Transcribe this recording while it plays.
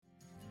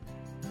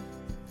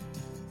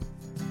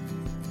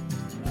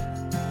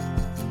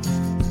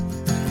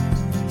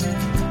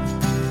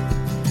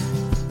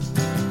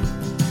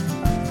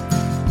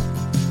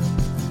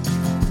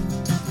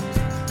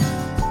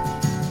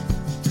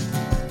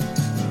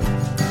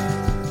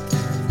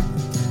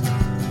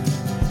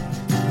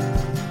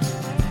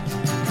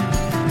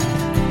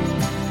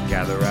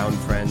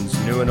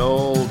new and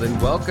old,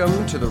 and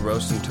welcome to the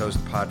Roast and Toast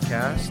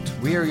podcast.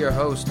 We are your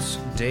hosts,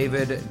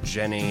 David,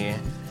 Jenny,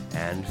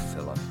 and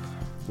Philip.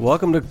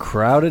 Welcome to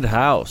Crowded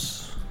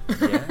House.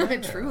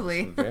 Yeah,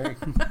 truly.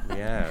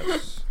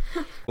 Yes.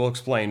 We'll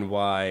explain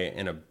why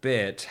in a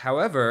bit.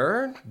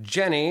 However,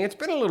 Jenny, it's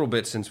been a little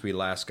bit since we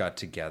last got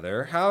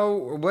together.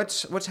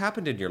 What's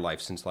happened in your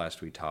life since last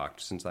we talked,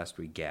 since last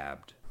we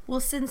gabbed? Well,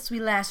 since we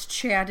last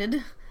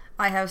chatted,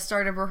 I have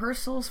started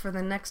rehearsals for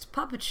the next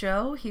puppet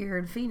show here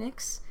in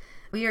Phoenix.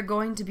 We are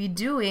going to be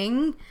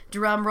doing,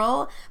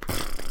 drumroll,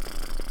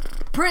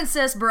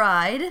 Princess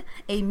Bride,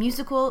 a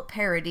musical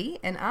parody,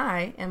 and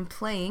I am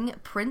playing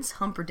Prince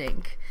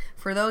Humperdinck.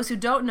 For those who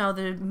don't know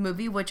the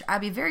movie, which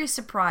I'd be very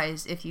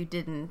surprised if you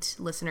didn't,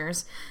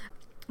 listeners,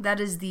 that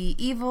is the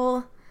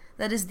evil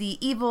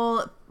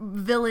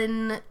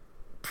villain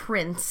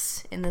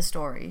prince in the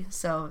story.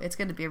 So it's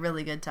going to be a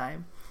really good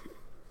time.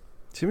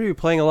 Seem to be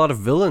playing a lot of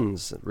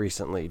villains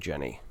recently,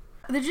 Jenny.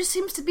 There just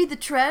seems to be the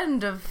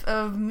trend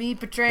of me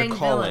portraying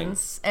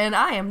villains, and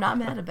I am not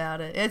mad about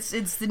it.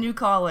 It's the new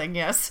calling,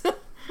 yes.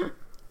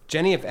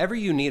 Jenny, if ever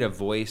you need a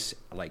voice,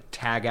 like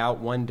tag out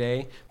one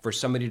day for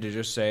somebody to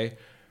just say,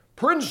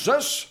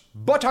 Princess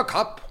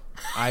Buttercup,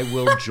 I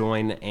will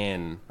join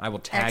in. I will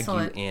tag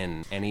Excellent. you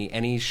in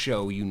any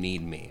show you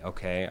need me,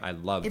 okay? I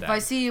love that. If I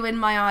see you in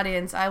my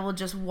audience, I will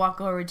just walk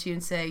over to you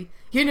and say,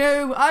 you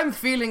know, I'm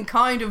feeling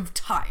kind of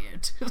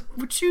tired.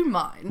 Would you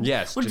mind?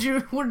 Yes. Would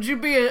you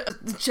be a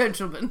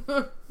gentleman?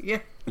 Yeah.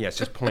 Yes,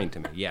 just point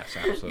to me. Yes,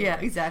 absolutely. Yeah,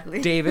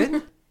 exactly.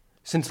 David,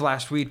 since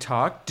last we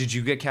talked, did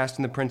you get cast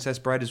in The Princess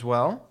Bride as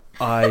well?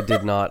 I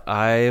did not.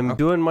 I am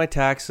doing my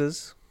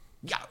taxes.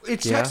 Yeah,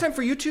 it's tax time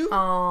for you too?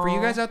 For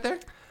you guys out there?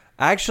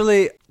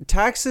 Actually,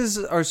 taxes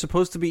are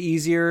supposed to be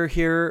easier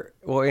here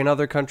or in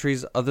other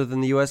countries other than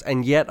the US,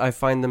 and yet I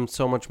find them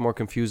so much more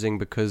confusing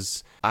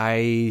because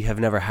I have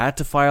never had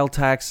to file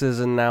taxes,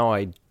 and now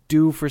I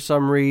do for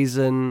some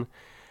reason,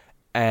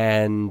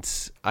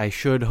 and I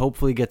should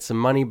hopefully get some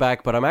money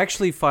back, but I'm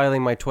actually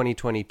filing my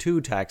 2022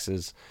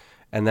 taxes,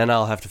 and then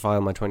I'll have to file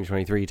my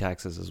 2023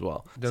 taxes as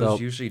well. Those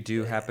usually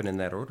do happen in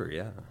that order,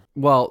 yeah.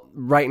 Well,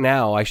 right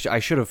now, I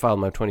should have filed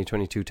my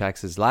 2022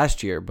 taxes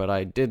last year, but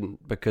I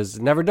didn't because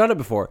I've never done it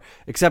before,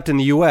 except in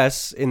the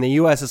U.S. In the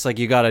U.S., it's like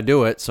you got to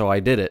do it, so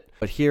I did it.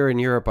 But here in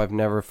Europe, I've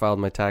never filed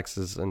my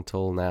taxes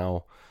until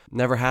now.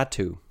 Never had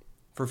to.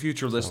 For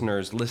future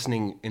listeners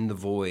listening in the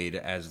void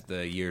as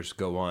the years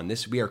go on,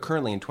 we are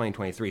currently in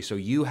 2023, so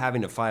you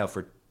having to file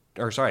for...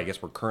 Or sorry, I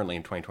guess we're currently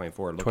in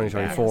 2024.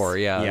 2024,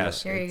 yeah.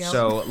 Yes. There you go.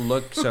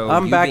 So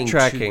I'm you being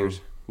backtracking.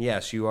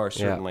 Yes, you are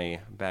certainly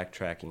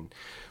backtracking.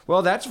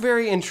 Well, that's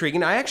very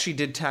intriguing. I actually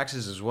did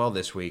taxes as well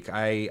this week.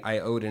 I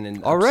owed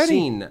an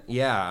obscene...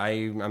 Yeah,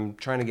 I'm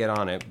trying to get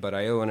on it, but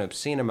I owe an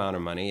obscene amount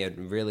of money. It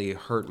really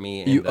hurt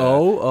me in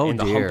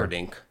the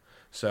Humperdinck.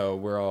 So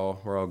we're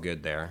all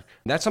good there.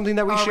 That's something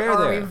that we share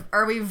there.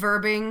 Are we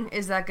verbing?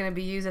 Is that going to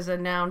be used as a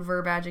noun,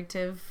 verb,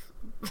 adjective?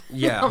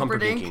 Yeah,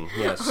 humperdinking.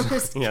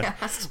 Yes.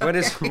 Yes.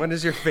 Okay. What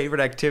is your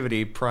favorite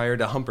activity prior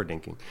to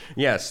humperdinking?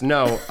 Yes.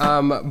 No.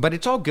 But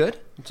it's all good.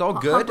 It's all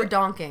good.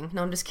 Humperdonking.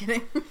 No, I'm just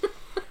kidding.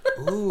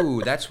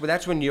 Ooh, that's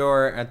when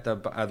you're at the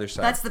other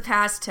side. That's the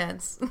past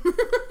tense.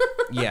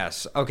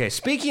 Yes. Okay.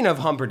 Speaking of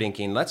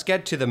humperdinking, let's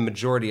get to the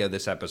majority of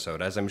this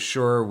episode, as I'm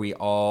sure we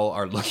all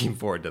are looking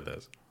forward to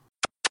this.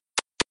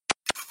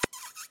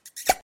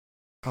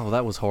 Oh,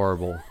 that was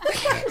horrible.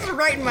 It's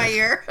right in my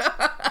ear.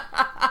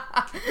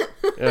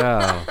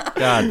 Oh,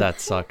 God, that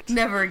sucked.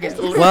 Never again.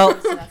 Well,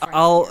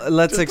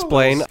 let's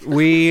explain.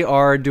 We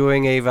are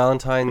doing a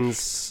Valentine's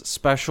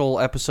special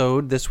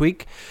episode this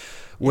week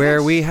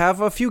where we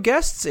have a few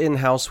guests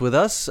in-house with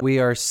us. We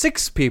are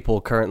 6 people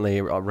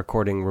currently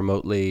recording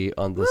remotely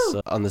on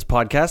this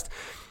podcast.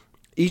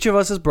 Each of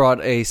us has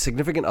brought a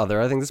significant other.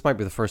 I think this might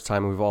be the first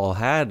time we've all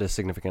had a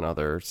significant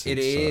other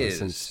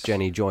since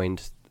Jenny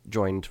joined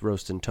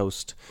Roast and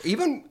Toast.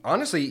 Even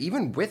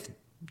with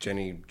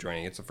Jenny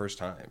joining, it's the first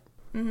time.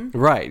 Mm-hmm.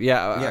 Right,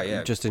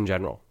 yeah. Just in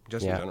general. In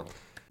general.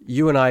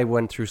 You and I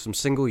went through some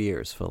single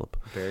years, Philip.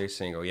 Very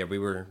single. Yeah, we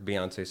were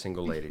Beyonce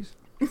single ladies.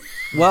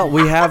 Well,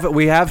 we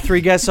have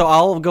 3 guests, so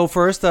I'll go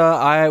first.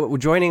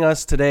 Joining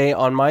us today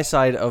on my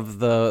side of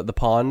the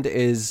pond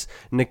is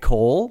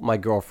Nicole, my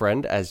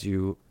girlfriend, as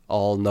you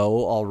all know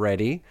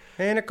already.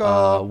 Hey,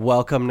 Nicole.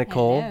 Welcome,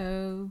 Nicole.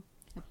 Hello.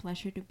 A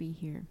pleasure to be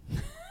here.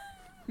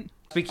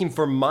 Speaking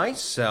for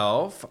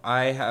myself,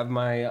 I have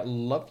my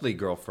lovely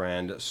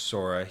girlfriend,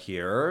 Sora,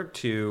 here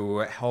to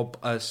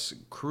help us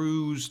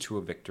cruise to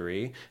a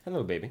victory.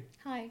 Hello, baby.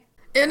 Hi.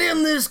 And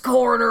in this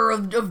corner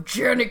of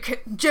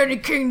Jenny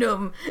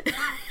Kingdom,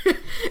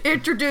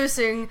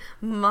 introducing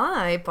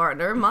my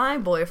partner, my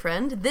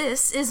boyfriend,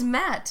 this is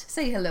Matt.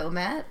 Say hello,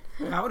 Matt.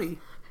 Howdy.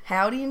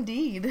 Howdy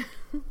indeed.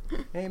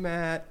 Hey,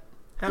 Matt.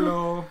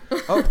 Hello.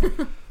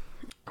 Oh.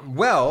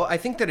 Well, I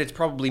think that it's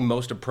probably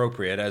most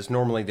appropriate, as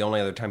normally the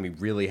only other time we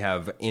really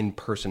have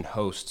in-person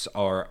hosts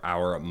are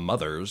our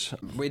mothers.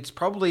 It's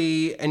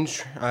probably,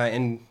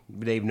 and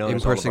they've known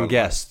in-person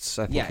guests.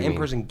 I think yeah,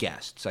 in-person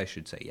guests, I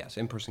should say. Yes,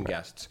 in-person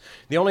guests.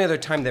 The only other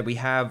time that we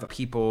have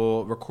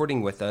people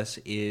recording with us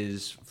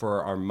is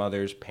for our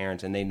mothers,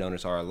 parents, and they've known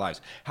us all our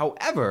lives.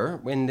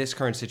 However, in this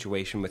current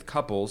situation with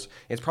couples,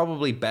 it's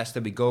probably best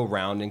that we go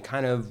around and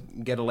kind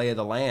of get a lay of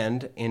the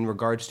land in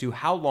regards to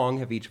how long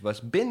have each of us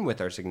been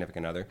with our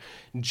significant other.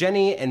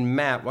 Jennie and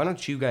Matt, why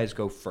don't you guys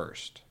go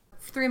first?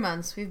 3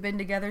 months. We've been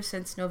together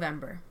since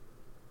November.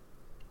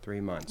 3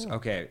 months.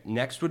 Okay.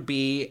 Next would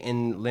be,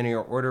 in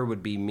linear order,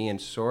 would be me and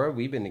Sora.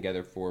 We've been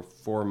together for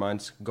 4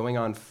 months, going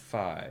on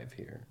 5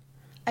 here.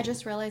 I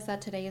just realized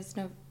that today is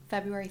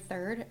February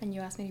 3rd, and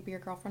you asked me to be your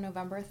girlfriend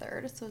November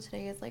 3rd, so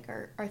today is like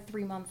our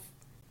 3-month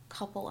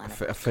couple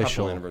anniversary.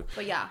 Official.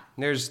 But yeah.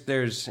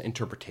 There's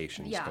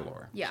interpretations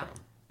galore. Yeah. So.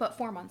 But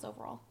 4 months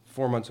overall.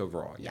 4 months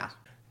overall, yes. Yeah.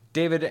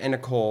 David and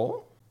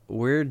Nicole.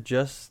 We're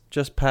just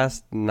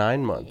past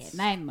 9 months.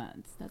 Yeah, 9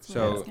 months. That's what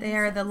So- I was gonna They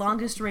are say. the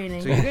longest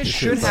reigning. So you guys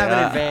should have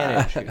an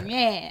advantage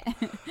here. Yeah.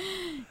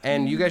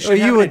 And you guys should Well,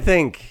 have you an would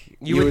think.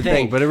 You would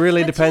think. But it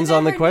really But you depends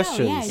on the never know.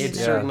 questions. Yeah, you It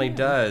Yeah. certainly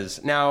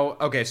does. Now,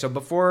 okay, so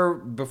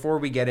before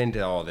we get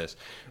into all this,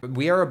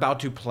 we are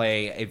about to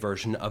play a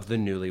version of the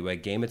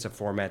Newlywed Game. It's a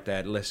format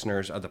that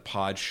listeners of the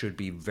pod should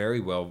be very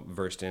well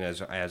versed in,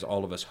 as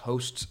all of us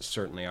hosts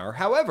certainly are.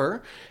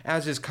 However,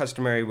 as is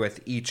customary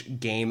with each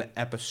game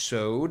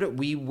episode,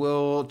 we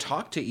will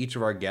talk to each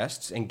of our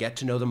guests and get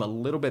to know them a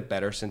little bit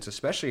better, since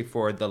especially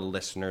for the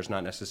listeners,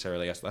 not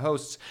necessarily us the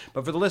hosts,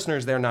 but for the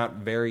listeners, they're not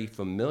very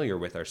familiar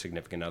with our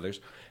significant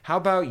others. How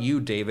about you,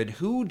 David?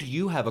 Who do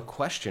you have a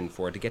question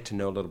for to get to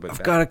know a little bit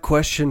better? I've got a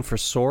question for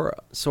Sora.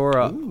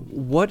 Sora,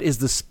 what is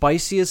the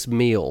spiciest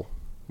meal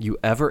you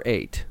ever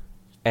ate?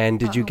 And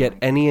did you get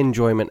any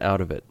enjoyment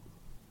out of it?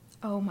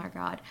 Oh my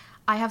God.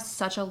 I have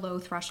such a low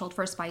threshold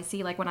for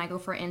spicy. Like when I go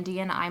for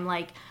Indian, I'm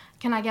like,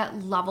 can I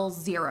get level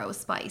 0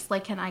 spice?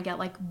 Like, can I get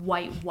like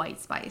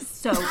white spice?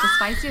 So the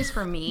spiciest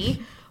for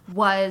me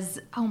was,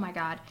 oh my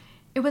God.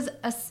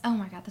 Oh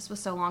my God, this was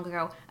so long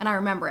ago. And I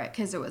remember it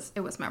because it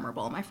was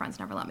memorable. My friends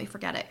never let me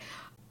forget it.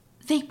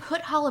 They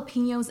put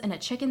jalapenos in a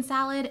chicken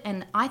salad,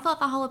 and I thought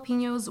the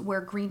jalapenos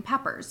were green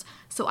peppers.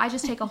 So I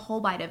just take a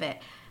whole bite of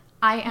it.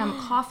 I am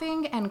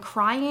coughing and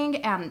crying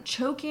and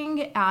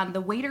choking, and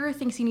the waiter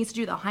thinks he needs to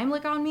do the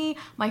Heimlich on me.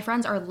 My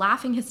friends are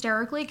laughing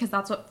hysterically because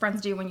that's what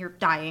friends do when you're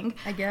dying.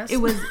 I guess.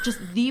 It was just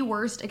the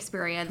worst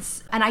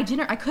experience, and I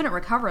couldn't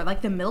recover.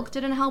 Like the milk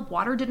didn't help,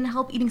 water didn't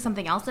help, eating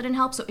something else didn't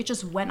help, so it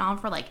just went on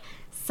for like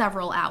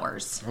several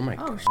hours. Oh my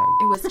God.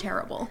 It was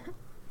terrible.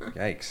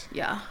 Yikes.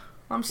 Yeah.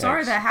 I'm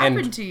sorry Thanks. that happened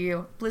And- to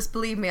you. Please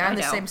believe me, I'm I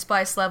the know. same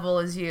spice level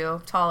as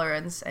you,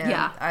 tolerance, and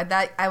Yeah.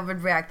 I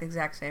would react the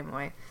exact same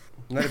way.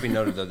 Let it be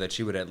noted, though, that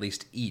she would at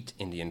least eat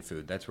Indian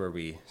food. That's where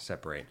we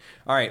separate.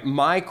 All right,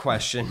 my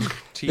question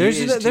to you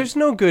is... There's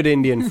no good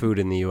Indian food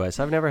in the U.S.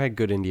 I've never had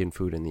good Indian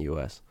food in the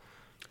U.S.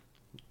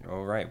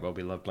 All right, well,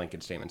 we love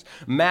blanket statements.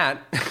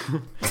 Matt,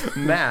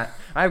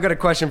 I've got a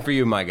question for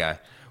you, my guy.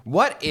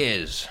 What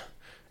is...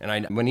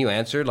 And when you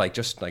answered,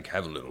 just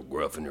have a little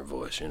gruff in your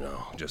voice,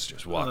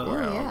 just walk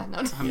around. Yeah.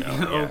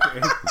 No,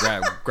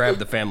 Okay. grab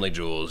the family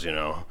jewels,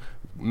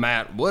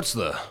 Matt, what's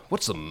the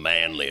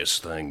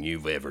manliest thing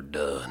you've ever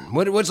done?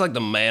 What's like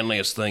the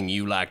manliest thing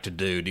you like to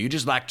do? Do you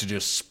just like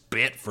to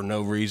spit for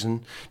no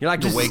reason? You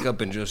like to wake up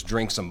and just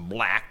drink some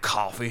black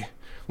coffee?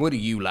 What do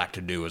you like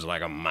to do as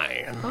like a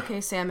man?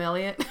 Okay, Sam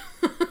Elliott.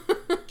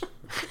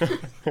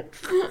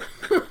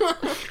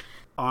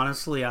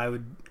 Honestly, I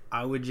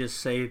would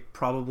just say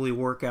probably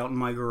work out in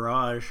my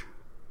garage.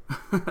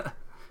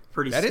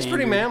 That is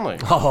pretty manly.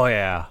 Oh,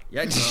 yeah.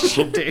 Yeah,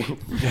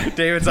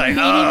 David's like,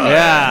 oh.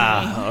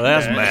 Yeah, oh,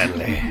 that's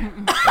manly.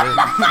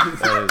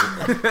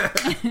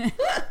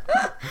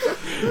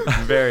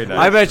 Very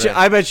nice.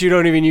 I bet you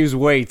don't even use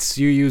weights.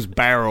 You use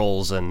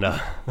barrels and a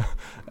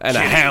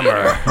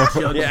hammer.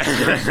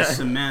 Jugs of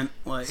cement.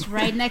 Like, It's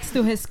right next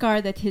to his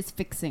car that he's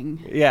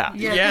fixing. Yeah.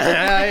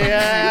 Yeah.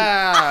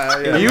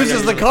 He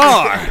uses the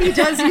car. He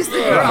does use the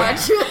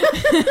garage.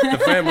 The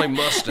family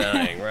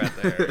Mustang right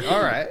there.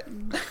 All right.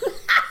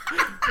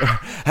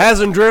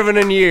 Hasn't driven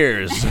in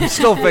years.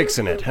 Still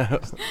fixing it.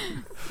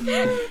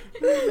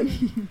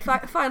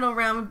 Final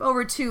round,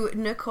 over to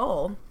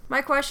Nicole.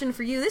 My question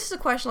for you, this is a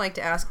question I like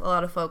to ask a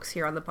lot of folks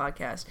here on the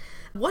podcast.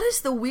 What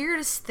is the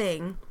weirdest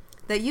thing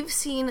that you've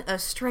seen a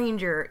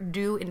stranger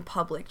do in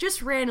public?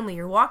 Just randomly,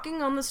 you're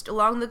walking on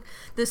along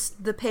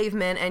the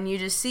pavement, and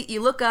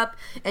you look up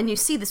and you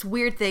see this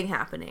weird thing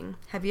happening.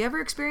 Have you ever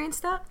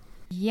experienced that?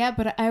 Yeah,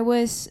 but I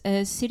was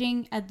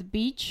sitting at the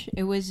beach.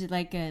 It was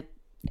like a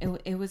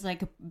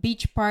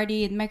beach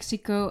party in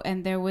Mexico,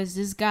 and there was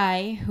this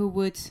guy who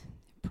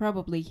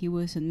he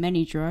was on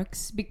many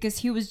drugs, because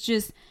he was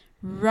just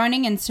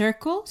running in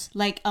circles,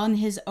 like on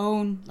his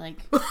own, like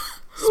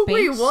space.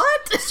 Wait,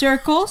 what?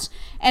 Circles,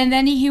 and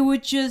then he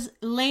would just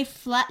lay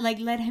flat, like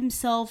let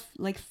himself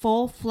like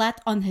fall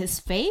flat on his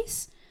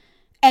face,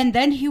 and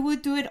then he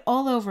would do it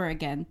all over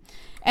again.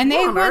 And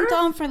it went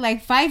on for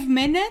like 5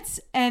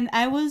 minutes, and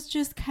I was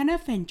just kind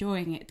of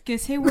enjoying it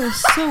because it was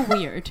so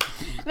weird.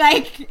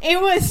 Like I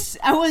was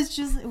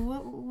just,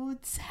 what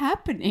what's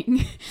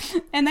happening?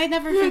 And I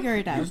never figure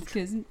it out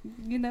because,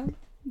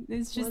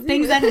 it's just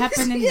things that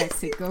happen in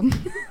Mexico.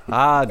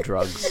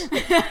 Drugs.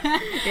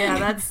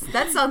 Yeah,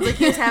 that sounds like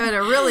he's having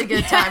a really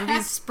good time.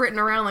 He's sprinting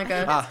around like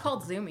a... It's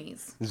called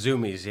zoomies.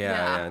 Zoomies,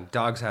 yeah.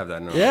 Dogs have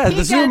that. No. Yeah,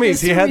 the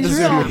zoomies. He had the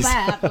zoomies. Real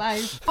bad,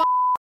 like,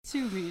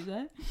 zoomies,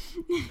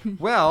 huh?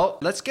 Well,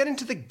 let's get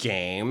into the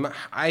game.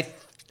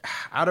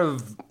 Out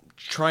of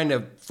trying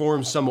to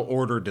form some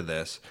order to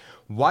this,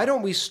 why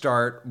don't we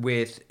start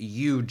with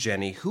you,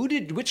 Jenny?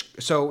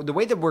 So the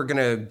way that we're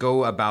going to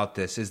go about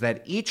this is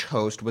that each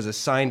host was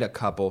assigned a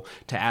couple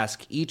to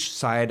ask each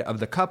side of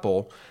the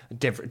couple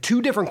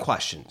two different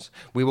questions.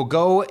 We will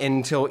go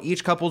until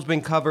each couple's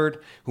been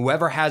covered.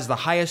 Whoever has the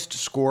highest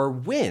score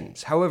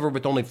wins. However,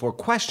 with only 4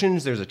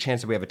 questions, there's a chance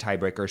that we have a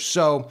tiebreaker.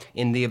 So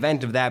in the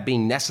event of that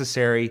being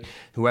necessary,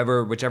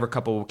 whichever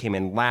couple came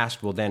in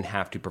last will then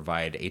have to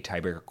provide a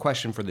tiebreaker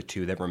question for the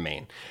 2 that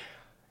remain.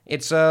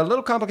 It's a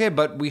little complicated,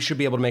 but we should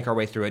be able to make our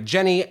way through it.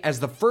 Jenny, as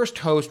the first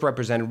host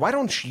represented, why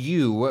don't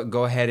you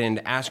go ahead and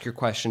ask your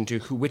question to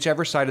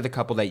whichever side of the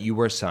couple that you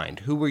were assigned.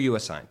 Who were you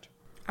assigned?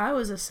 I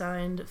was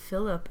assigned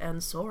Philip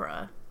and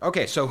Sora.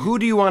 Okay, so who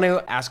do you want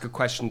to ask a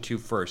question to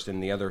first,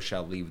 and the other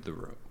shall leave the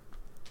room?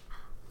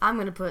 I'm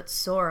going to put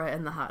Sora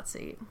in the hot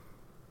seat.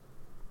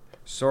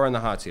 Sora in the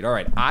hot seat. All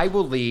right, I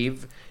will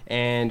leave,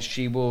 and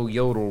she will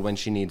yodel when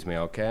she needs me,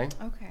 okay?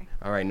 Okay.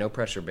 All right, no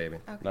pressure, baby.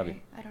 Okay. Love you.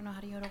 I don't know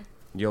how to yodel.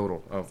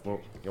 Yodel. Oh, well,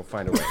 you'll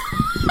find a way.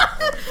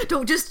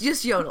 Don't just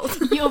yodel.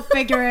 You'll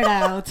figure it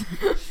out.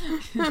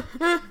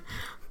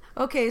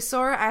 Okay,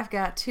 Sora, I've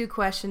got 2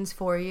 questions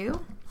for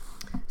you.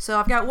 So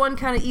I've got one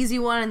kind of easy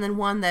one and then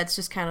one that's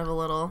just kind of a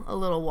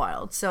little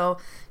wild. So,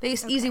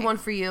 easy one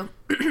for you.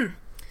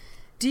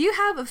 Do you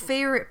have a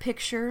favorite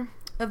picture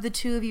of the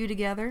 2 of you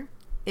together?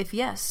 If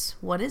yes,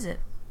 what is it?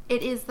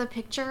 It is the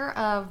picture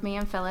of me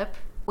and Philip.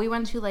 We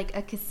went to like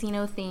a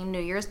casino themed New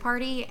Year's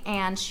party,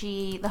 and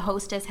the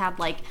hostess had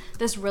like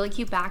this really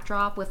cute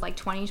backdrop with like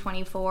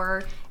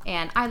 2024,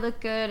 and I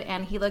look good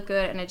and he looked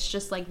good, and it's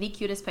just like the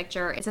cutest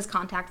picture. It's his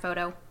contact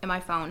photo in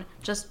my phone.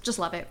 Just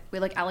love it. We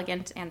look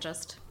elegant and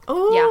just my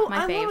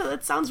fave. Love it.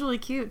 That sounds really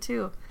cute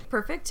too.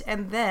 Perfect.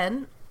 And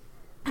then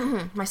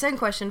my second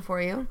question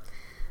for you: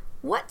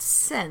 what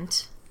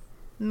scent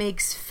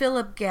makes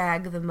Philip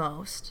gag the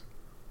most?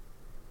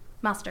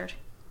 Mustard.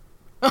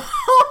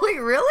 Oh, wait,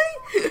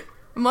 really?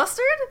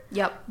 Mustard?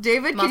 Yep.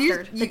 David,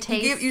 Mustard.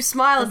 can you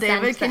smile,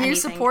 David. Can you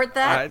support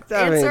that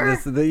answer?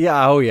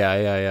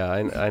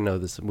 I know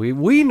this.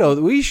 We know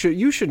that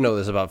you should know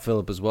this about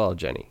Philip as well,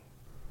 Jenny.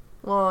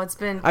 Well, it's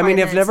been. I've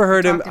never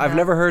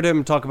heard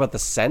him talk about the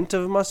scent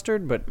of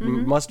mustard, but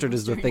mustard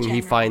is the thing he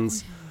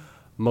finds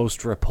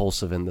most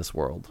repulsive in this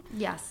world.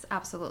 Yes,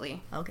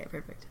 absolutely. Okay,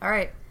 perfect. All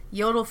right,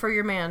 yodel for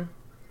your man.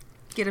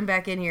 Get him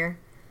back in here.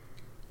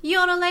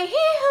 Yodel hee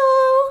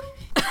hoo.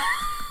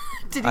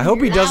 I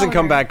hope he doesn't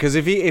come back, because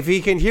if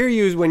he can hear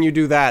you when you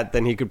do that,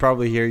 then he could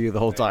probably hear you the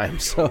whole time.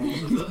 So.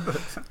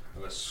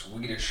 A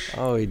Swedish.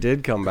 Oh, he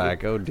did come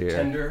back. Oh dear.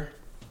 Tender,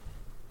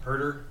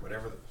 herder,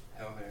 whatever the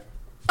hell they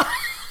are.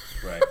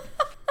 Right.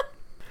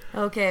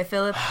 Okay,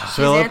 Philip.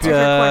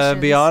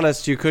 Philip, be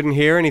honest. You couldn't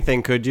hear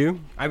anything, could you?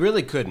 I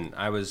really couldn't.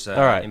 I was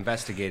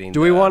investigating. Do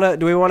we want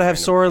to have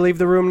Sora leave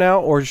the room now,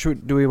 or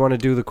do we want to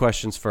do the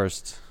questions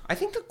first? I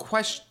think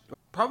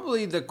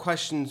probably the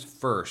questions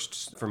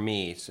first for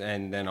me,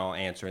 and then I'll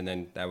answer, and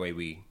then that way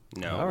we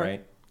know, All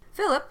right?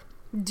 Philip,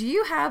 do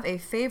you have a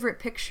favorite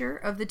picture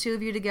of the 2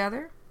 of you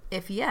together?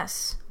 If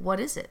yes, what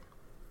is it?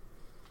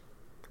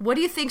 What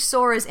do you think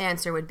Sora's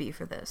answer would be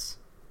for this?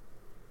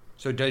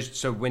 So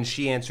when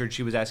she answered,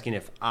 she was asking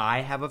if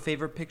I have a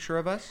favorite picture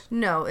of us?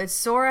 No, it's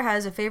Sora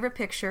has a favorite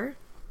picture.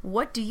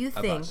 What do you Of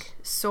think us.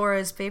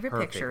 Sora's favorite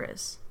picture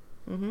is?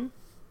 Mm-hmm.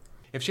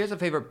 If she has a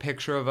favorite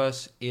picture of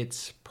us,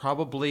 it's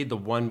probably the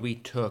one we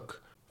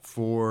took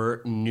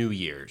for New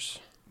Year's.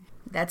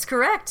 That's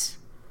correct.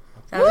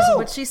 That was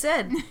what she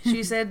said.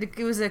 She said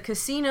it was a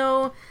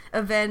casino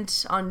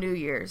event on New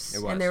Year's.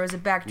 It was. And there was a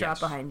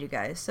backdrop behind you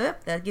guys. So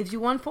that gives you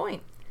 1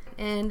 point.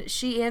 And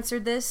she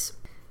answered this.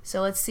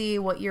 So let's see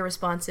what your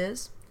response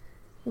is.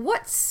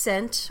 What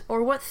scent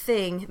or what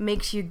thing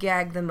makes you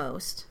gag the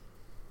most?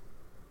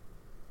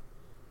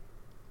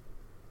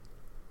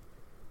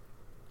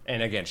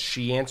 And again,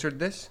 she answered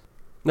this?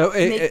 No,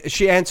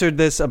 she answered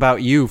this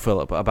about you,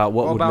 Philip, about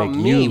what would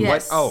make you.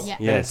 Yes.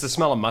 And it's the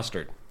smell of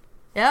mustard.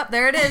 Yep,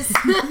 there it is.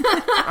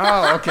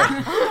 Oh, okay.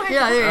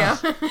 Yeah, there you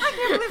go. I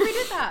can't believe we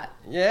did that.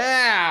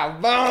 Yeah,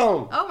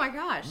 boom. Oh my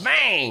gosh.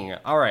 Bang.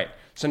 All right.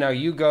 So now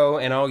you go,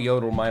 and I'll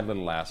yodel my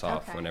little ass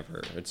off Okay.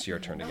 whenever it's your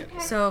turn to get here.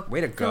 So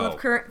Way to go.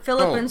 Philip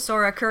Boom. and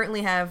Sora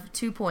currently have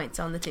 2 points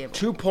on the table.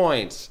 2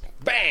 points.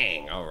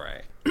 Bang. All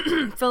right.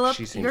 Philip,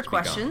 She seems your to be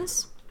gone.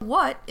 questions.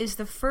 What is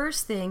the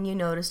first thing you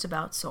noticed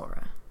about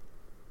Sora?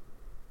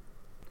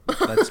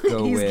 Let's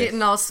go He's with...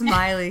 getting all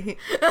smiley.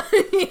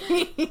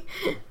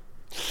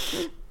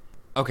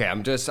 Okay,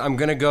 I'm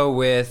going to go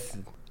with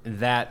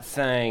that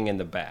thing in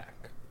the back.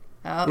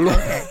 Oh,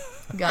 okay.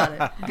 Got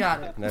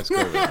it. Let's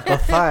go with that. The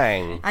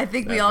thing. I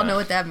think we all know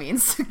what that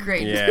means.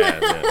 Great.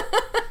 Yeah.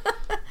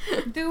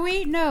 Do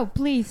we? No,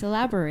 please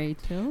elaborate,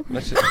 Phil.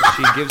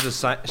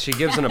 She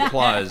gives an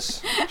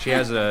applause. She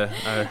has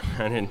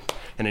an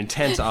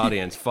intense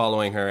audience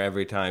following her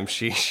every time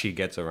she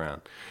gets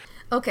around.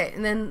 Okay,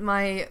 and then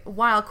my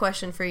wild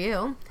question for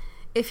you.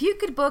 If you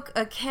could book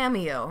a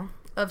cameo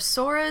of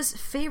Sora's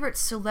favorite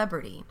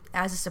celebrity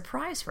as a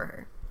surprise for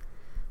her,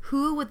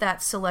 who would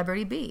that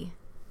celebrity be?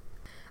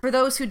 For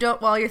those who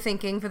don't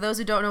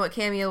know what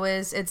Cameo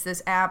is, it's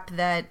this app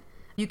that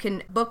you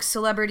can book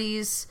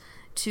celebrities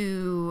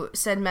to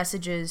send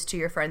messages to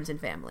your friends and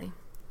family.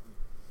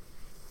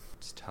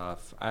 It's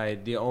tough.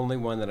 The only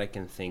one that I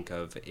can think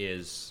of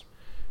is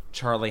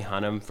Charlie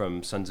Hunnam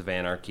from Sons of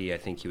Anarchy. I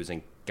think he was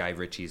in Guy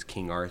Ritchie's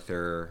King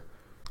Arthur.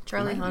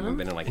 Charlie Hunnam?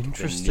 Been in, like,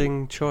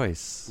 Interesting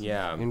choice.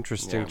 Yeah.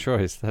 Interesting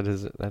choice. That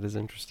is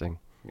interesting.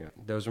 Yeah.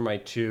 Those are my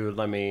two.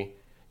 Let me...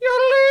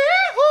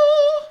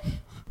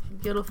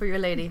 Yodel for your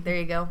lady. There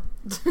you go.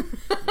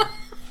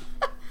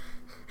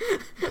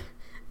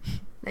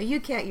 Now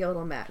you can't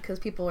yodel, Matt, because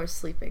people are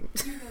sleeping.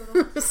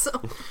 So.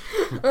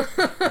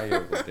 I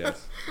yodeled,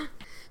 yes.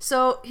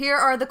 So here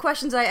are the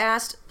questions I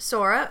asked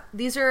Sora.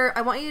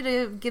 I want you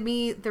to give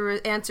me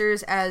the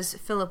answers as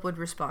Philip would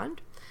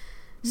respond.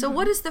 So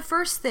what is the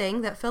first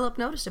thing that Philip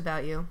noticed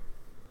about you?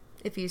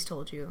 If he's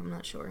told you, I'm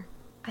not sure.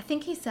 I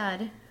think he's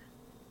told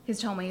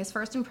me his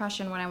first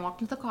impression when I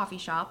walked into the coffee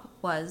shop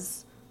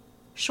was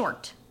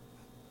short.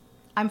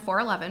 I'm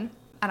 4'11",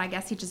 and I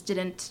guess he just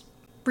didn't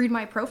read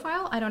my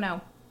profile. I don't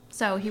know.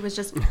 So he was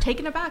just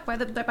taken aback by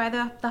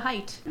the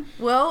height.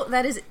 Well,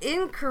 that is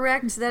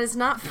incorrect. That is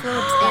not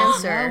Philip's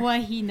answer. That's not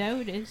what he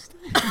noticed.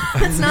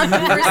 That's not the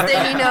first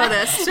thing he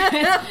noticed.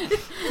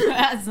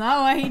 That's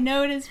not what he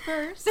noticed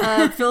first.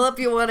 Philip,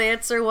 you want to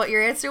answer what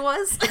your answer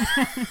was?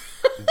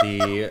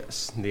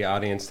 The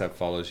audience that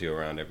follows you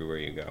around everywhere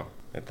you go.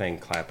 That thing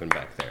clapping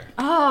back there.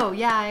 Oh,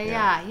 yeah.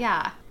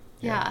 Yeah.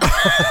 Oh, yeah.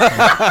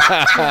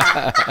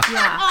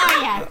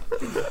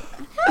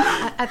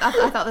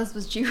 I thought this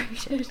was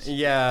G-rated.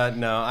 Yeah,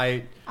 no,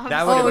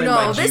 that would Oh have been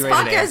my no, this G-rated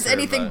podcast is answer,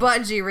 anything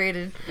but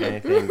G-rated.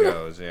 Anything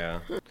goes, yeah.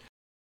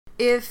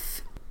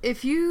 If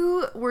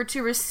you were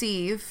to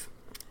receive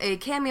a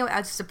cameo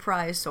as a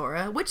surprise,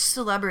 Sora, which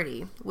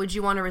celebrity would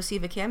you want to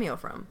receive a cameo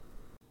from?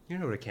 You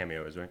know what a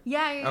cameo is, right?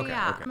 Yeah. Okay.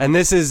 And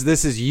this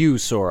is you,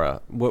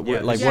 Sora. What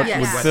Yeah, what yes.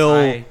 would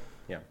Phil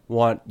Yeah.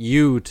 want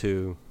you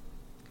to?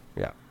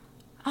 Yeah.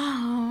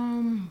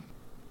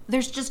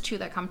 There's just two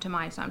that come to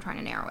mind, so I'm trying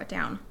to narrow it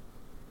down.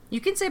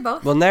 You can say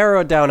both. Well, narrow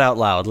it down out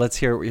loud. Let's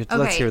hear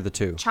the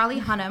two.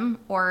 Charlie Hunnam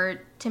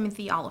or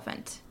Timothy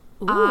Oliphant.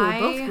 Ooh,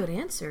 both good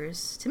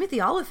answers.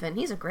 Timothy Oliphant,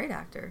 he's a great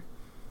actor.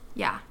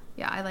 Yeah,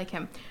 I like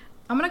him.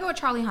 I'm gonna go with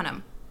Charlie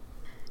Hunnam.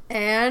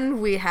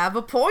 And we have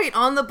a point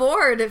on the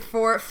board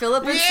for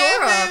Philip and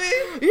Sora.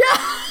 Baby.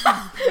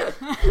 Yeah.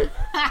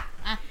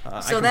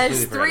 So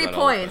that's 3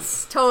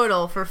 points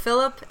total for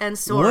Philip and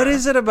Sora. What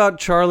is it about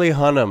Charlie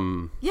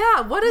Hunnam?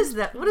 Yeah, what is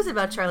that? What is it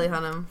about Charlie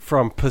Hunnam?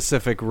 From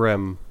Pacific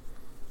Rim.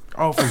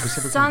 Oh, from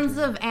Pacific Rim. Sons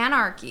of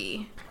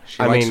Anarchy.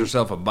 She likes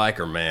herself a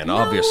biker man,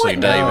 obviously,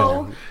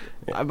 no.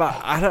 David.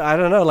 I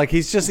don't know. Like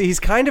he's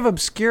kind of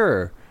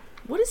obscure.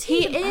 What is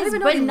he? He is,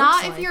 but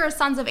not if you're a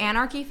Sons of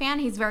Anarchy fan.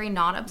 He's very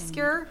not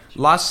obscure.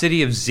 Lost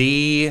City of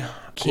Z,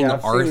 King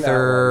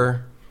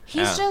Arthur.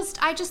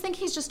 I just think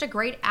he's just a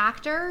great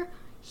actor.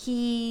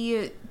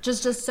 He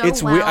just does so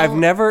It's well.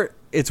 weird.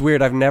 It's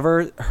weird. I've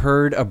never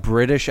heard a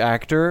British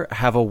actor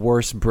have a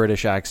worse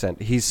British accent.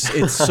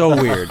 It's so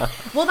weird.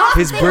 Well, that's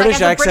his the thing, British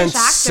like, as a accent British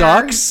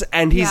actor, sucks,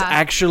 and he's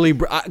actually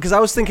because I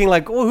was thinking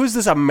like, oh, who's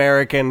this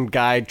American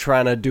guy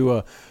trying to do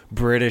a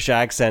British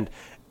accent?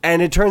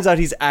 And it turns out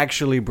he's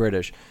actually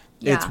British.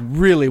 Yeah. It's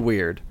really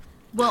weird.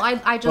 Well,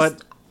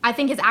 I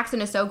think his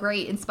accent is so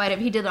great in spite of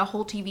he did a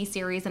whole TV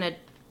series in an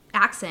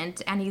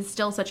accent, and he's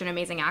still such an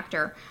amazing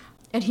actor.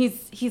 And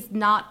he's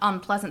not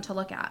unpleasant to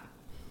look at,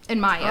 in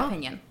my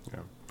opinion. Yeah.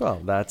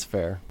 Well, that's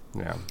fair.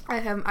 Yeah.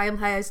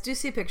 I do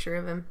see a picture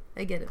of him.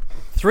 I get it.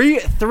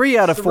 Three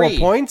out of 4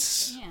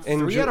 points. Yeah.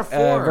 3 out of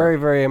 4. Very,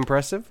 very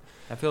impressive.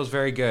 That feels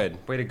very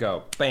good. Way to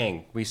go.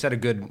 Bang. We set a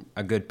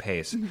good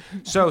pace.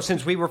 So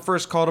since we were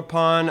first called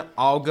upon,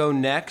 I'll go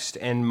next.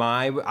 And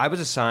I was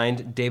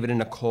assigned David and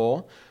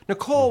Nicole.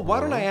 Nicole, why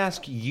don't I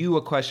ask you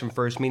a question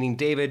first? Meaning,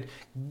 David,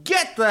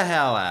 get the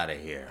hell out of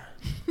here.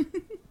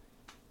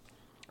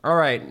 All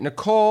right,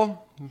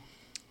 Nicole,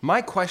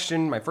 my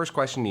first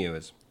question to you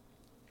is,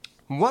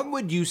 what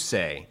would you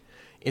say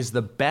is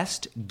the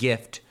best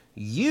gift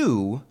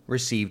you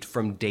received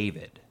from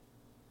David?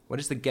 What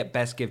is the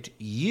best gift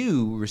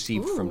you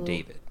received from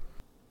David?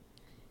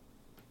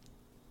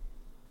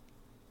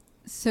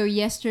 So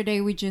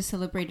yesterday we just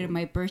celebrated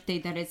my birthday.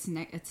 That it's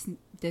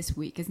this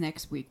week. It's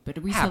next week, but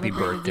we Happy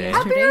celebrated birthday.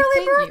 yesterday.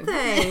 Happy early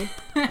Thank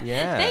birthday!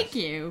 Yeah. Thank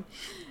you.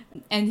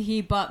 And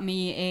he bought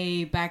me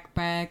a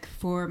backpack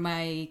for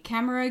my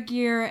camera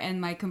gear and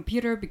my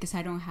computer because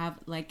I don't have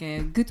like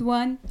a good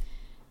one.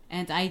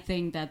 And I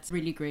think that's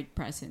really great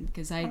present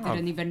because I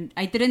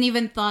didn't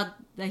even thought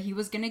that he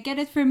was gonna get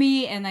it for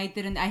me, and I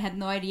had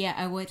no idea.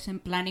 I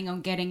wasn't planning on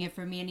getting it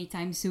for me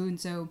anytime soon,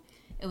 so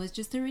It was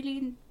just a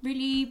really,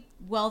 really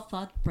well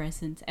thought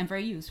present and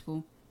very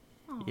useful.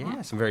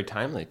 Yes, and very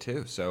timely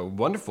too. So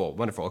wonderful,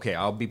 wonderful. Okay,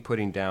 I'll be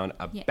putting down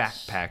a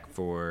backpack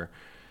for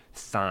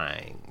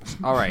things.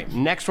 All right,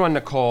 next one,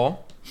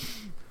 Nicole.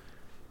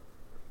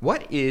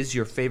 What is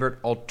your favorite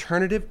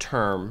alternative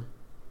term,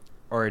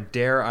 or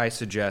dare I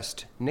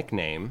suggest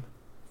nickname,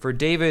 for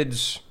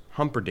David's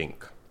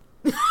Humperdinck?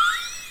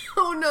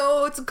 Oh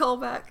no, it's a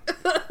callback.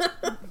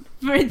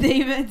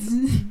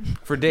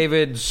 For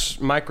David's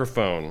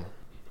microphone.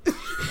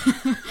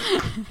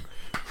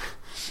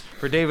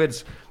 For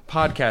David's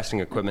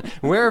podcasting equipment.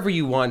 Wherever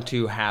you want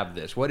to have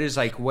this. What is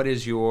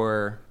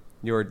your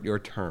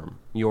term?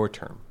 Your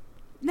term.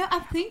 No,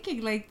 I'm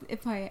thinking like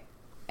if I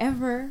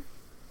ever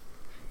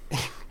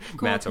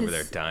Matt's over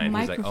there dying.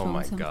 He's like, "Oh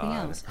my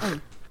god."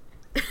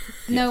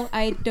 No,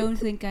 I don't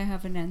think I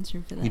have an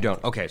answer for that. You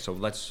don't. Okay, so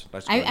let's go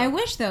I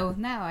wish though.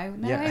 Now I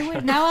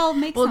wish. Now I'll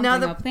make something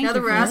up. Now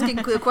that we're asking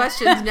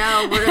questions,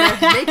 now we're gonna have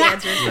to make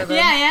answers for them.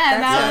 Yeah.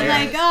 Now I'm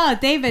like, oh,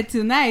 David,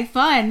 tonight,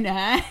 fun.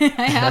 I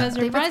have a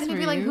surprise David's for gonna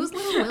be you. like, who's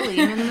little Willie?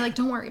 And they're like,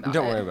 don't worry about it.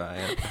 Don't worry about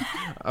it.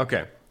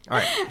 Okay. All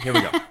right. Here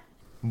we go.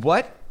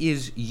 What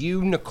is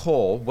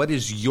Nicole? What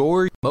is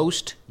your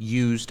most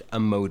used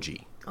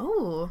emoji?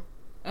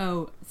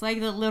 Oh, it's like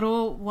the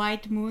little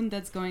white moon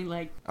that's going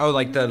like. Oh,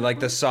 like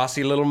the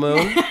saucy little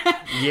moon.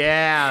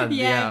 Yeah.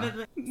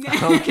 But,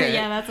 Okay.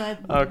 Yeah, that's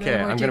what. Okay,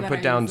 I'm gonna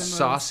put down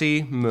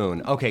saucy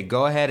moon. Okay,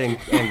 go ahead and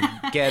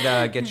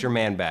get your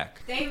man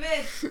back.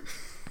 David.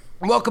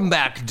 Welcome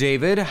back,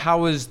 David. How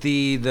was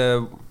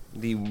the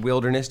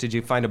wilderness? Did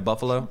you find a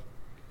buffalo?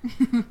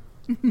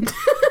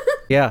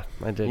 Yeah,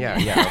 I did. Yeah.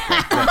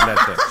 Okay,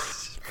 that's it.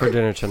 For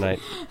dinner tonight.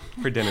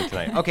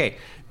 Okay,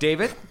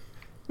 David.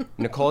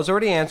 Nicole's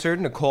already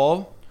answered.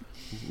 Nicole,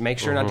 make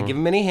sure not to give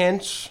him any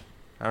hints.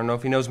 I don't know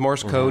if he knows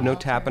Morse code, no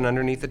tapping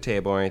underneath the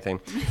table or anything.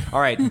 All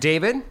right,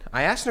 David,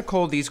 I asked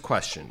Nicole these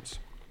questions.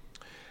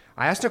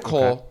 I asked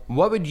Nicole,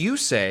 what would you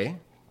say,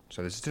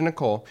 so this is to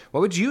Nicole,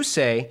 what would you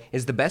say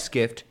is the best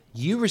gift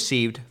you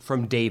received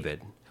from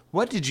David?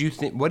 What do you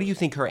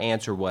think her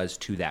answer was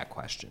to that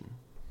question?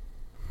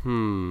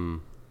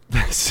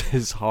 This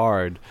is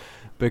hard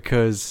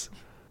because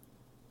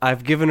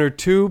I've given her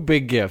two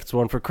big gifts,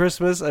 one for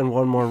Christmas and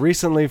one more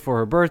recently for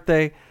her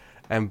birthday,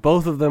 and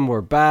both of them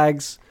were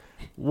bags.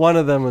 One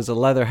of them was a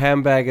leather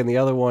handbag, and the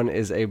other one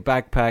is a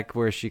backpack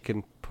where she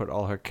can put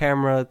all her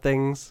camera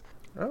things.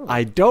 Oh.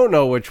 I don't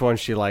know which one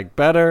she liked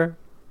better.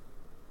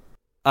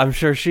 I'm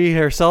sure she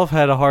herself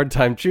had a hard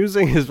time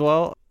choosing as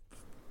well.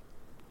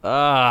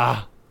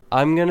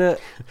 I'm gonna...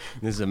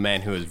 This is a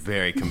man who is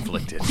very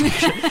conflicted.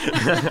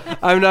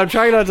 I'm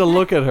trying not to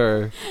look at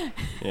her.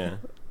 Yeah.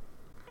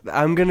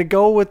 I'm gonna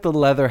go with the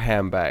leather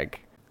handbag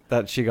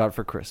that she got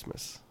for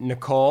Christmas.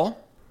 Nicole?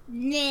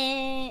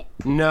 Nah.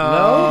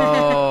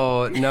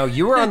 No,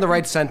 you were on the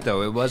right scent,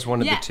 though. It was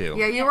one of the two.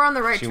 Yeah, you were on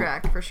the right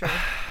track, for sure.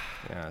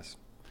 Yes.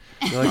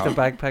 You like the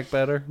backpack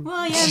better?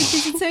 Well, yeah,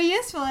 because it's so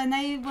useful, and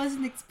I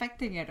wasn't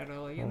expecting it at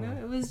all. You know,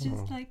 it was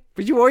just like.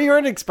 But you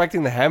weren't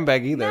expecting the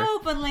handbag either. No,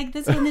 but like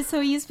this one is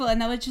so useful,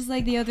 and I was just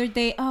like the other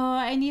day. Oh,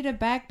 I need a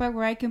backpack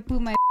where I can put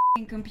my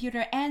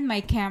computer and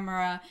my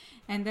camera,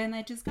 and then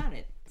I just got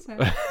it. So it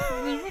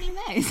was really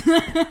nice.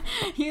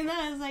 You know,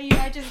 it's like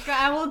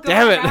I will go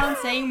around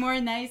saying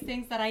more nice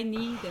things that I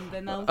need, and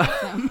then I'll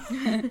get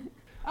them.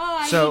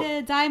 I need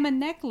a diamond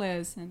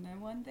necklace, and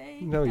then one day.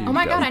 No, you Oh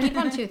my don't. god, I need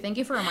one too. Thank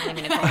you for reminding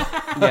me, Nicole.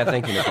 Yeah,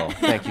 thank you, Nicole.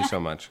 Thank you so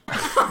much.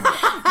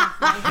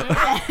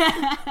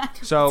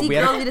 So See,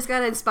 girls, we just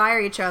gotta inspire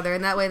each other,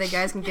 and that way the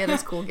guys can get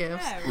us cool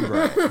gifts.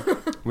 Right.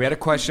 We had a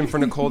question for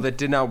Nicole that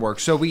did not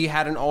work. So we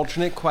had an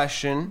alternate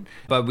question,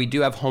 but we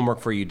do have homework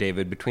for you,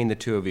 David. Between the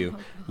two of you,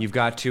 you've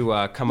got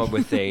to come up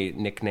with a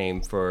nickname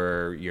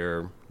for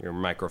your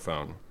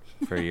microphone,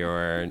 for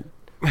your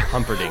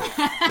Humperdinck.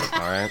 All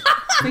right.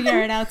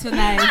 Figure it out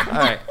tonight. All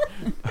right.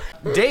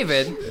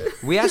 David,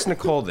 we asked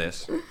Nicole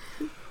this.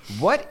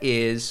 What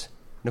is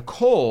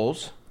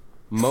Nicole's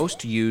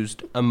most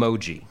used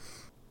emoji?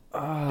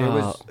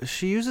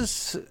 She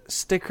uses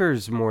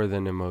stickers more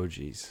than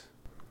emojis.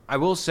 I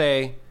will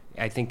say,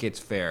 I think it's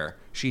fair.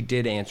 She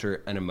did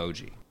answer an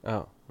emoji.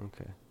 Oh,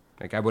 okay.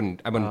 Like I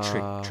wouldn't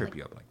trip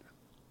you up like that.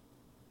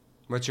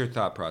 What's your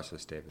thought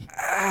process, David?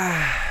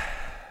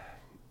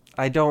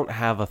 I don't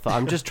have a thought.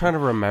 I'm just trying to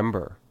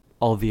remember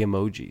all the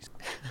emojis.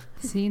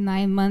 See,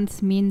 9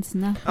 months means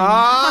nothing.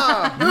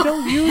 You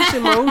don't use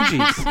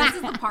emojis. This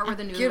is the part where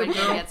the news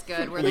gets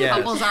good, where the Yes.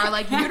 couples are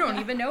like, you don't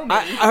even know me.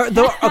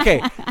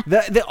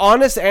 The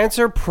honest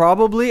answer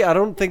probably, I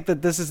don't think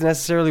that this is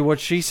necessarily what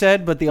she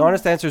said, but the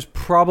honest answer is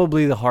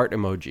probably the heart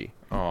emoji.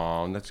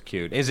 Oh, that's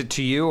cute. Is it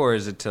to you or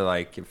is it to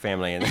like your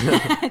family and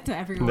To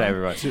everyone. to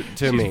everyone? To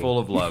She's me. full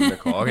of love,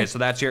 Nicole. Okay, so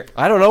that's your.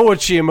 I don't know what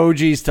she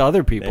emojis to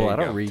other people. There you I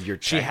don't go. read your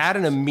text. She had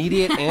an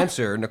immediate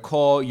answer.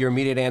 Nicole, your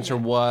immediate answer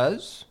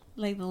was.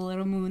 Like the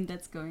little moon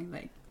that's going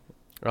like.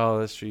 Oh,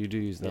 that's true. You do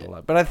use that a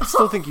lot. But I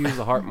still think you use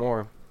the heart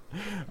more.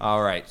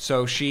 All right,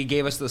 so she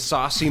gave us the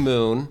saucy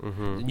moon.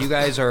 Mm-hmm. You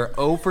guys are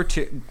 0 for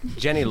 2.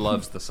 Jenny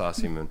loves the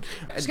saucy moon.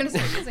 I'm just going to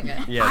start using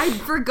it. Yes. I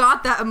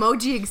forgot that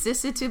emoji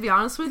existed, to be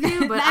honest with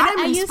you, but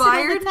I'm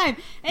inspired. Use it all the time.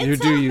 You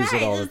do use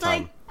it all the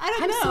time.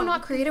 I'm so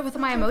not creative with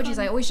my emojis.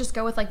 I always just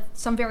go with like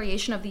some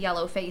variation of the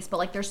yellow face, but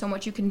like there's so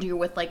much you can do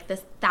with like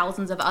this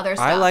thousands of other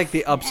stuff. I like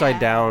the upside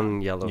down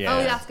yellow. Yeah.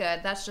 Oh, that's good.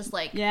 That's just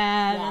like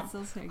that's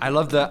also good. I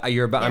love the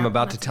I'm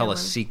about to that's a tell good a one.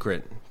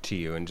 secret to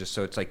you, and just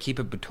so it's like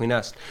keep it between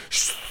us.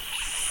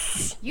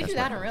 you do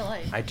that in real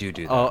life. I do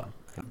that. Oh,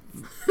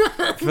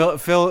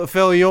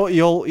 Phil,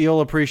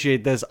 you'll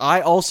appreciate this.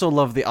 I also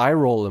love the eye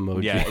roll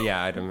emoji.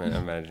 Yeah, I'd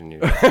imagine you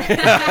do.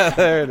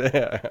 There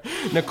it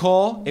is.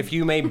 Nicole, if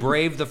you may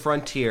brave the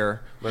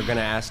frontier, we're going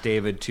to ask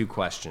David 2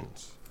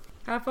 questions.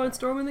 Have fun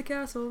storming the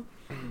castle.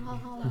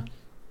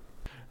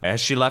 As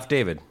she left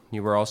David,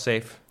 you were all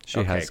safe?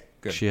 She has.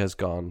 Good. She has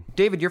gone.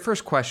 David, your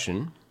first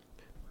question.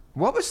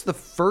 What was the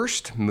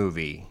first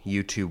movie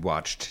you two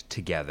watched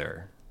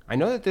together? I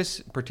know that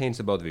this pertains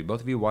to both of you.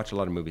 Both of you watch a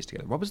lot of movies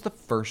together. What was the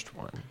first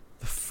one?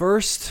 The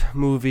first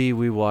movie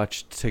we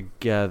watched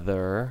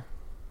together,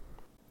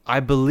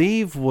 I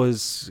believe,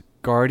 was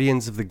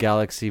Guardians of the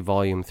Galaxy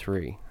Volume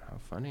 3. How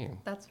funny.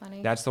 That's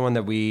funny. That's the one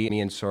that me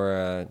and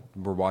Sora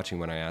were watching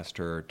when I asked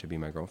her to be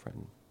my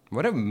girlfriend.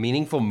 What a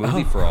meaningful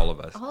movie for all of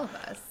us. All of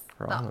us.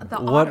 all The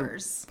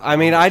otters. I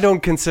mean, I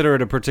don't consider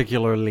it a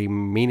particularly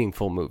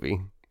meaningful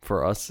movie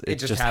for us. It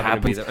just just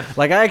happened to be happens. the-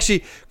 Like, I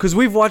actually, because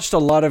we've watched a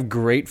lot of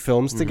great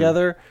films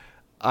together,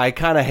 I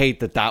kind of hate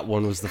that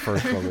one was the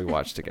first one we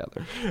watched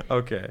together.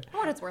 Okay. For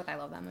what it's worth, I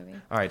love that movie.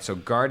 All right, so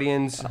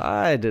Guardians.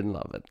 I didn't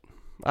love it.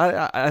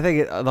 I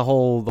think the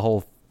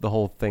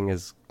whole thing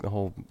is, the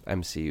whole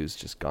MCU's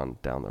just gone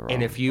down the wrong.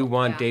 And if you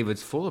want Yeah.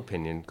 David's full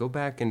opinion, go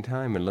back in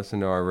time and listen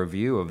to our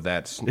review of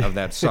that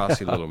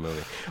saucy little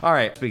movie. All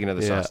right, speaking of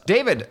the sauce.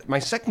 David, my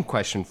second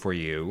question for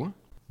you.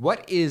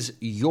 What is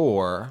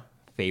your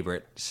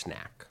favorite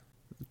snack?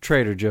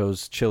 Trader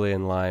Joe's chili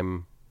and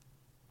lime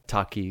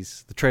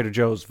Takis, the Trader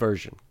Joe's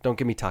version. Don't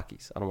give me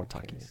Takis. I don't want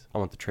Takis. I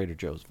want the Trader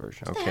Joe's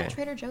version. They Okay. have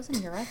Trader Joe's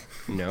in Europe.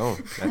 No,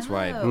 that's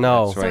why. Oh.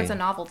 No. that's So why- it's a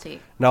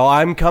novelty. No,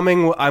 I'm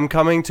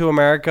coming to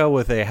America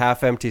with a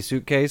half-empty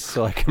suitcase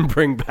so I can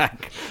bring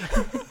back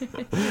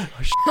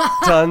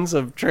tons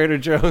of Trader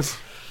Joe's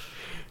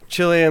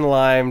chili and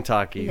lime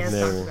Takis. Yes,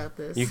 There. talked about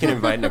this. You can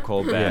invite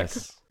Nicole back.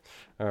 Yes.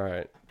 All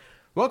right.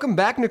 Welcome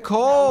back,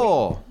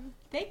 Nicole.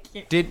 Thank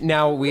you.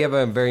 Now we have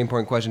a very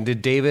important question.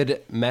 Did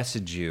David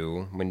message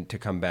you to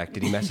come back?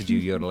 Did he message you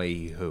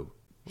yodelay who?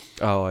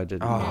 Oh, I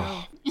didn't.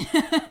 Oh.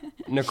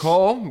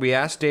 Nicole, we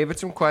asked David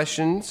some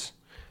questions.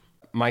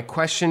 My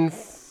question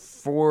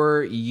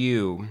for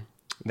you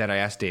that I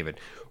asked David: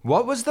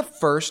 what was the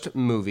first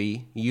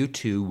movie you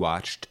two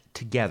watched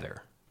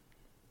together?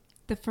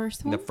 The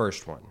first one? The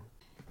first one.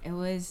 It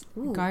was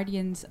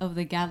Guardians of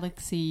the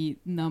Galaxy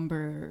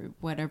number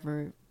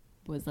whatever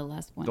was the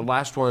last one. The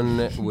last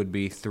one would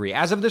be 3.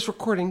 As of this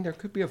recording, there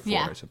could be a 4,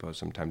 Yeah. I suppose,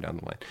 sometime down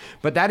the line.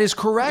 But that is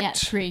correct. Yeah,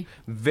 3.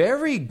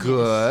 Very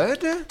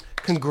good.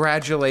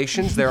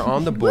 Congratulations. They're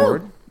on the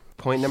board.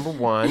 Point number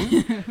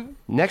 1.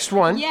 Next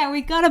one. Yeah,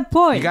 we got a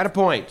point. You got a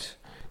point.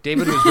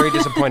 David was very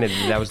disappointed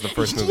that was the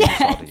first movie we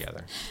saw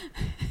together.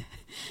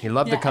 He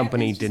loved the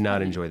company, did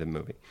not enjoy the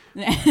movie.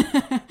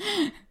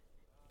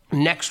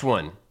 Next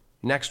one.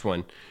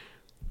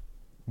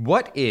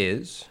 What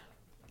is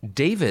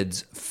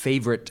David's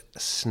favorite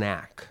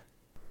snack?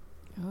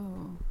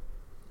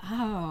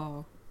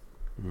 Oh.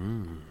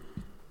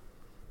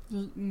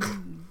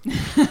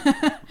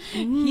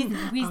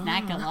 We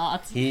snack a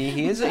lot.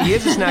 He is a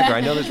snacker.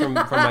 I know this from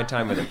my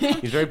time with him.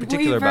 He's very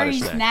particular We're about very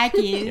his snack.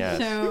 snacky, Yes.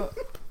 so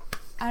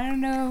I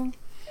don't know.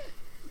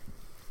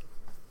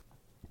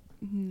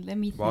 Let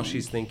me think. While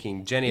she's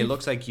thinking, Jenny, it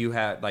looks like you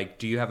have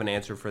do you have an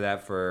answer for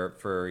that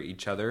for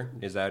each other?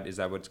 Is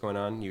that what's going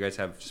on? You guys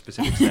have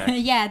specific snacks?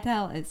 Yeah,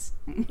 tell us.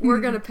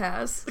 We're gonna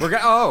pass.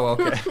 Oh,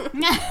 okay.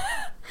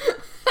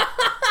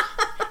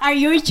 Are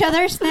you each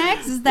other's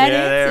snacks? Is that it?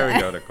 Yeah, there we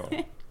go, Nicole.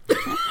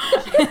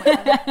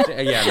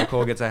 Yeah,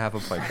 Nicole gets a half a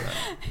point for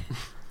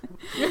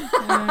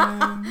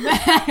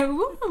that.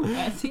 Woo,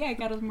 see, I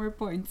got us more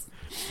points.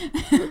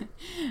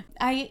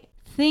 I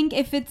think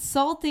if it's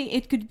salty,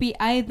 it could be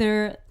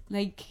either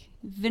like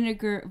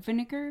vinegar.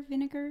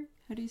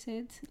 How do you say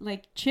it?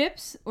 Like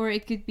chips, or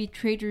it could be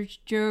Trader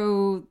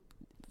Joe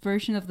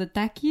version of the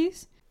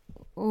Takis,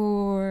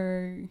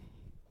 or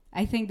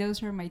I think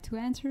those are my 2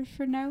 answers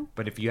for now.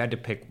 But if you had to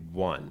pick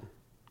one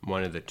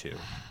of the 2,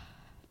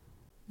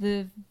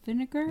 The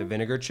vinegar. the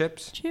vinegar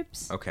chips.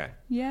 chips. Okay,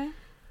 Yeah.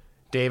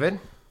 David,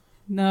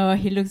 No,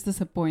 he looks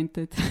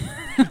disappointed.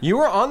 you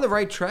were on the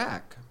right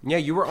track. Yeah,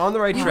 you were on the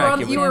right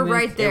track. You were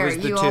right there. It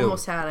was the You 2.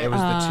 almost had it. It was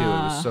the 2. It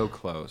was so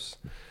close.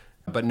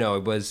 But no,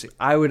 it was.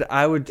 I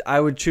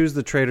would choose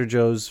the Trader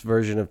Joe's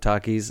version of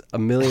Takis a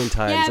million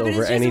times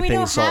over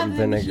anything salt and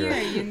vinegar.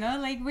 Here, you know,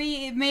 like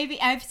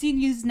I've seen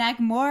you snack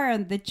more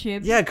on the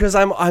chips. Yeah, because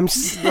I'm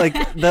like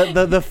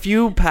the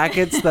few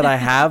packets that I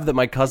have that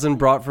my cousin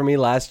brought for me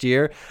last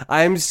year,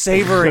 I'm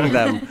savoring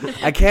them.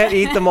 I can't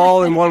eat them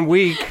all in 1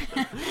 week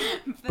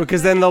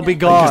because then they'll be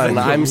gone.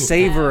 I'm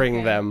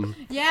savoring them.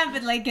 Yeah,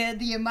 but like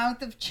the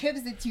amount of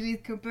chips that you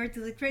eat compared to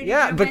the Trader Joe's.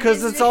 Yeah,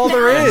 because that's all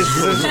there is.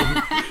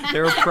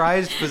 They're a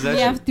prized possession.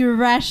 You have to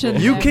ration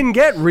You them. can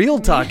get real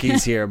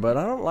Takis here, but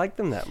I don't like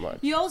them that much.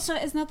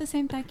 It's not the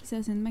same Takis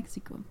as in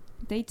Mexico.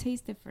 They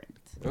taste different.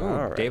 Ooh,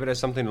 right. David has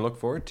something to look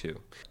forward to.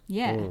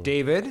 Yeah.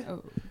 David,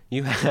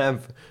 you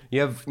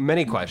have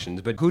many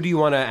questions, but who do you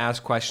want to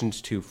ask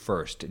questions to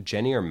first,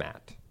 Jennie or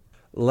Matt?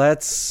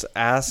 Let's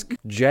ask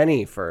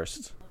Jennie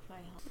first.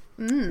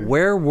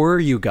 Where were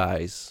you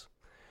guys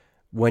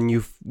when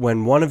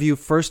one of you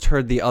first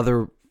heard the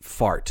other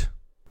fart?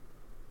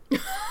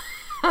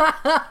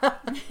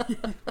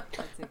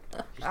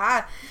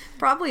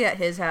 Probably at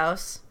his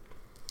house.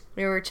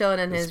 We were chilling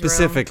in his room.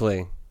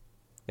 Specifically,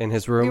 in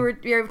his room?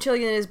 We were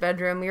chilling in his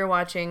bedroom. We were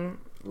watching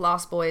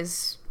Lost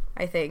Boys,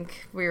 I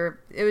think.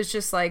 It was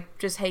just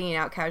hanging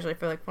out casually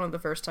for like one of the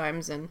first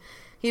times, and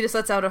he just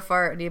lets out a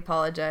fart and he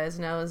apologized,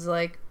 and I was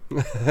like,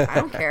 I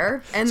don't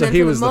care. And So then he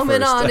from was the the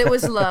moment first. on, it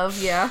was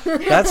love. Yeah.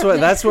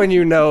 That's when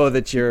you know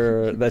that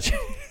you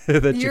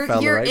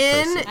found the right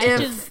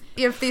person.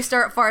 If they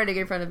start farting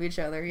in front of each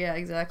other. Yeah,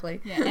 exactly.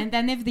 Yeah, and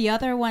then if the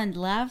other one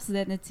laughs,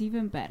 then it's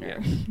even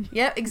better. Yeah.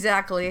 Yeah,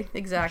 exactly.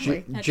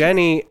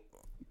 Jennie,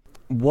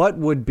 what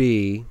would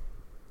be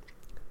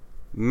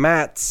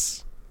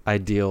Matt's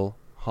ideal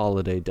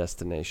holiday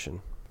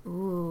destination?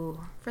 Ooh.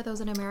 For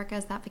those in America,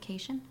 is that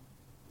vacation?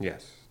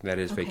 Yes, that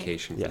is Okay.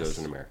 vacation for Yes. those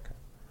in America.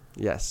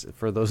 Yes,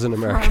 for those in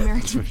America,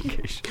 it's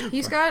vacation.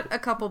 He's got a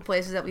couple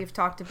places that we've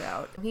talked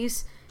about.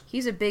 He's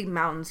a big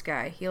mountains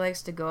guy. He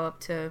likes to go up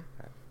to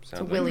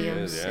Sounds like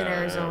Williams it is, in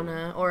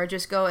Arizona, or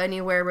just go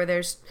anywhere where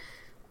there's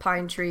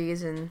pine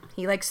trees, and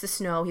he likes the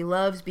snow. He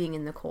loves being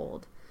in the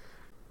cold.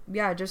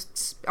 Yeah,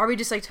 are we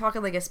just like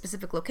talking like a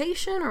specific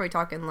location, or are we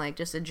talking like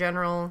just a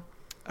general?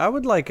 I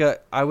would like a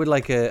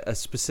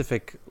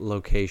specific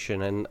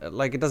location, and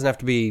like it doesn't have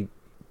to be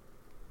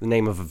the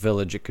name of a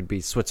village. It could be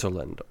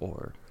Switzerland,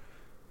 or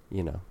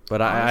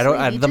But I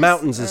don't. The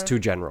mountains is too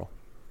general.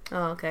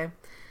 Oh, okay.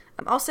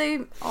 I'll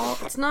say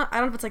it's not. I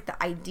don't know if it's like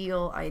the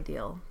ideal,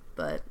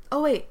 but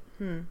wait.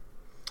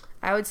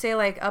 I would say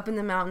like up in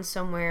the mountains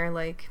somewhere,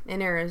 like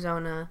in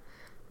Arizona,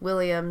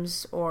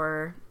 Williams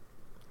or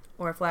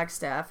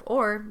Flagstaff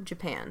or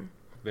Japan.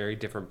 Very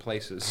different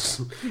places.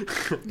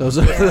 Those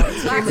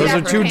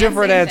are two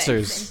different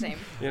answers. Same.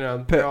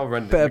 They're all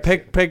run.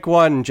 Pick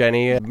one,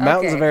 Jennie.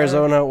 Mountains of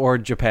Arizona or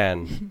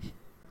Japan.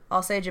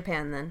 I'll say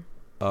Japan then.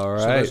 All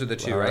right. So those are the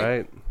two, All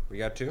right? We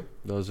got two?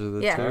 Those are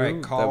the Yeah. two All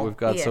right, that we've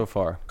got so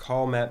far.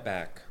 Call Matt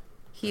back.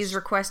 He's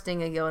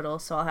requesting a yodel,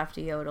 so I'll have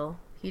to yodel.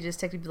 He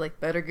just texted me like,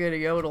 better get a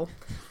yodel.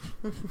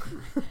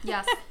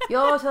 Yes.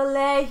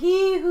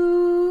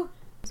 Yodel-a-hee-hoo.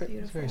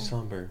 It's very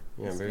somber.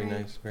 Yeah, very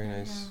nice,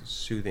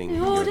 soothing. Hear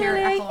yodel. it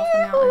echo off the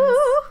mountains.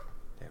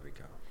 There we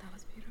go. That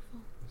was beautiful.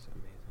 That's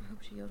amazing. I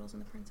hope she yodels in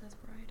The Princess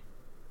Bride.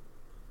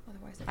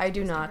 Otherwise, I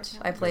do not.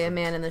 I play a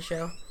man in the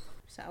show.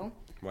 So?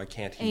 Why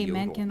can't he yodel?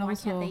 man can Why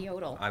also. can't they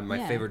yodel?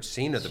 My favorite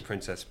scene of The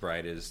Princess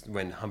Bride is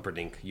when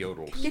Humperdinck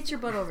yodels. Get your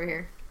butt over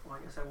here.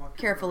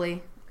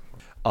 Carefully.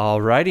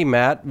 Alrighty,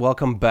 Matt.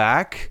 Welcome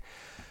back.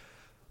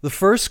 The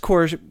first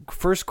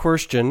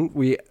question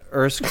we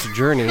asked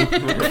Journey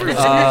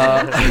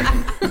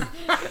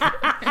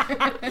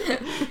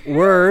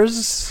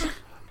was,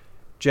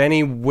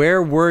 Jennie,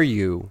 where were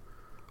you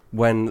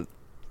when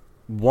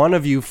one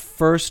of you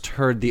first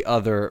heard the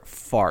other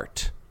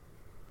fart?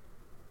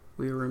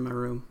 We were in my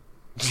room.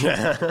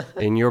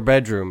 In your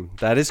bedroom.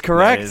 That is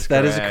correct.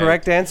 That is a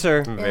correct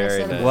answer.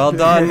 Very nice. Well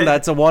done.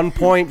 That's a 1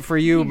 point for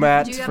you,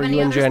 Matt, Do you have for any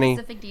you and other Jennie.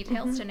 specific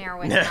details to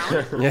narrow it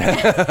down?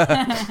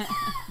 Yeah.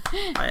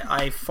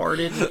 I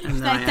farted and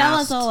then Like, I tell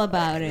asked, us all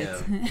about it.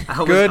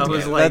 Good. I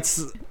was like,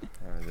 That's.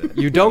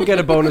 You don't get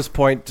a bonus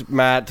point,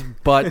 Matt.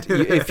 But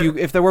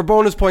if there were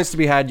bonus points to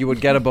be had, you would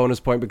get a bonus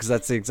point because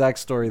that's the exact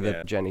story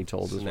that Jennie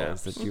told as well.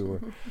 Is that you were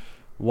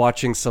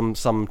watching some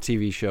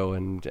TV show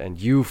and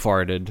you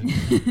farted.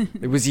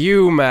 It was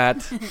you,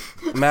 Matt.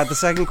 Matt, the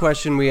second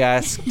question we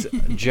asked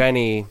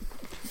Jennie,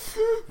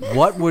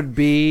 what would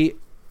be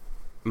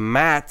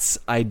Matt's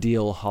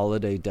ideal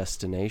holiday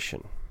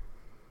destination?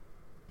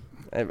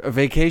 A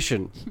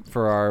vacation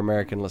for our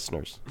American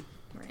listeners.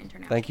 We're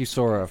international. Thank you,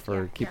 Sora,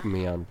 for keeping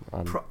me on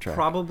track.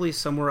 probably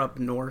somewhere up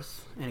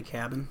north in a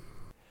cabin.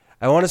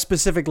 I want a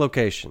specific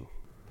location.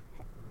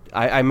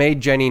 I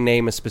made Jennie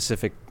name a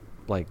specific,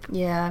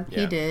 Yeah,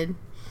 he did.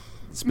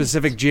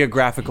 specific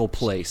geographical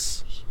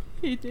place.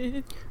 He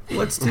did.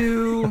 Let's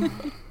do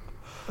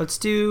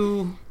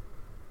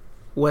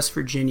West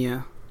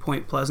Virginia,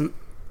 Point Pleasant.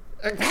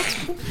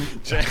 That's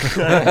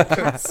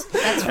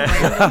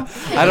random.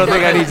 I don't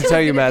think I need to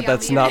tell you, Matt.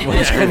 That's not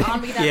what Jenny.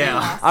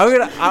 Yeah.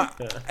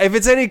 If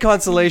it's any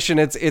consolation,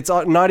 it's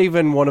not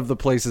even one of the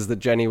places that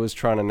Jenny was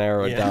trying to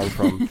narrow it down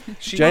from.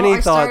 Jenny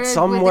I thought started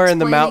somewhere with in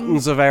the explaining-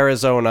 mountains of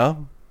Arizona,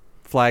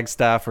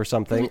 Flagstaff or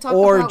something, We talk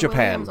or about Japan.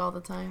 Williams all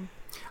the time.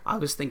 I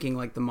was thinking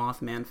like the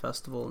Mothman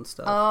Festival and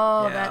stuff.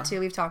 Oh, Yeah. that too.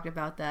 We've talked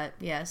about that.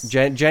 Yes.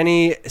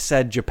 Jenny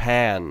said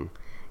Japan.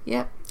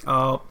 Yep.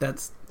 Oh,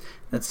 that's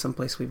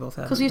someplace we both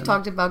have. Because we've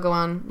talked about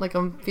going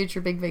on future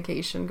big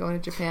vacation, going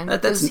to Japan.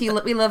 That's-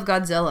 Because we love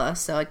Godzilla,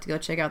 so I like to go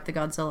check out the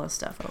Godzilla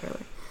stuff over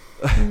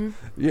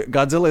there.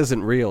 Godzilla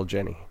isn't real,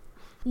 Jenny.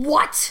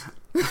 What?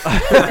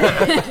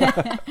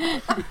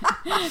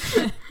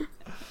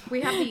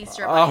 We have the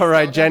Easter. All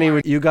right,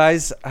 Jenny, you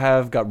guys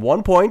have got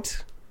 1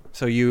 point,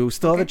 so you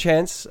still have a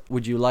chance.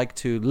 Would you like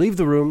to leave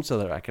the room so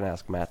that I can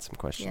ask Matt some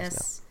questions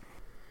Yes.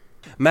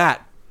 now?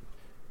 Matt,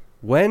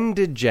 when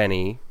did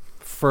Jenny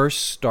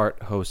first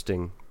start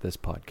hosting this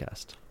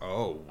podcast?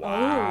 Oh,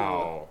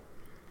 wow.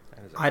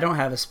 I don't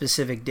have a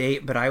specific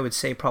date, but I would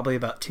say probably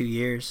about 2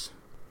 years.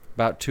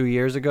 About 2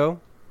 years ago?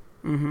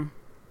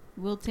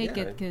 We'll take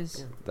it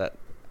because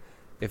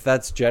If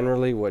that's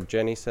generally what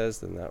Jenny says,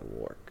 then that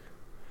will work.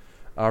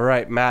 All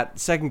right, Matt,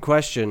 second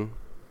question.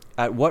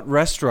 At what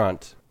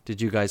restaurant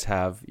did you guys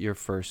have your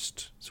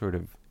first sort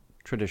of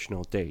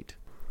traditional date?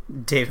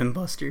 Dave and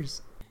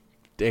Buster's.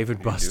 Dave and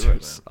do it,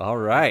 Buster's. man. All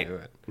right. Do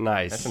it.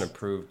 Nice. That's an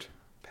approved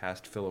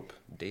past Philip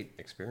date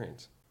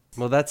experience.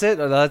 Well, that's it.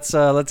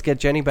 Let's get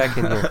Jenny back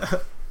in here.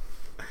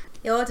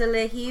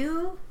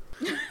 Yodelehue.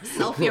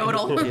 Self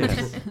yodel.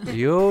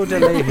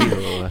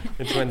 Yodelehue.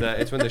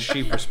 It's when the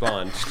sheep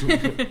respond.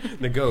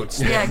 The goats.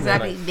 Yeah,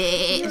 exactly.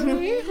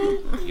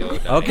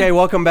 Okay,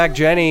 welcome back,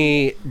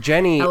 Jenny.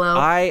 Jenny, Hello.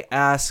 I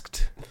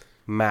asked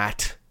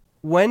Matt,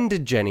 when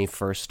did Jenny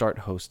first start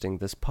hosting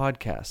this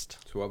podcast?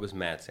 So what was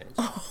Matt's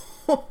answer?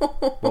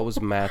 What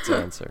was Matt's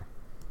answer?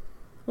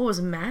 What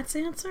was Matt's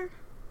answer?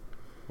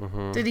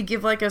 Did he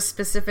give like a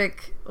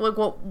specific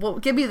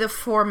what give me the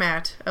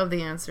format of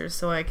the answer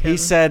so I can He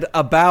said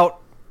about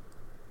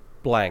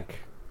blank.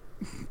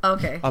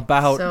 Okay.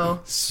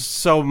 About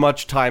so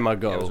much time Yeah, it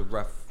was a ago.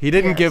 rough. He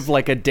didn't Yes. give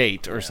like a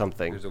date or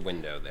something. There's a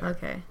window there.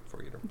 Okay.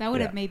 For you to... that would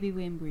have Yeah. maybe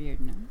been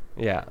weird, no?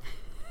 Yeah.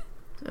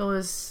 It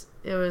was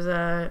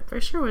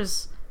pretty sure it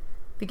was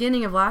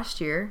beginning of last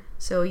year,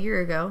 so a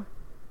year ago.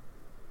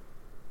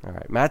 All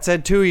right. Matt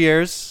said 2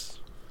 years,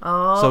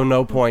 Oh. so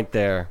no point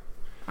there.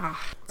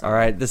 Ah, All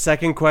right. The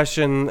second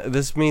question,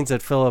 this means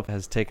that Philip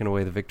has taken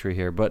away the victory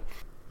here, but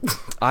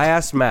I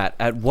asked Matt,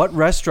 at what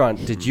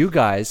restaurant did you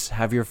guys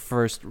have your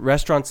first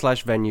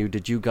restaurant/venue?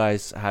 Did you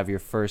guys have your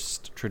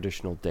first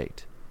traditional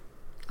date?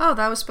 Oh,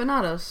 that was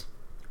Spanatos.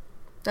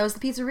 That was the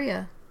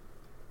pizzeria.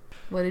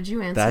 What did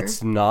you answer?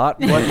 That's not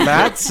what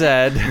Matt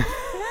said.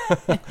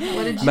 What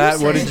did you Matt,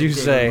 say? what did you Dave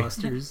and say?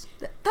 Buster's.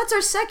 That's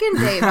our second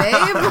date,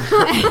 babe.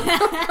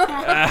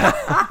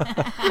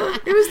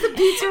 It was the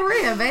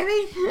pizzeria,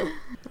 baby.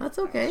 That's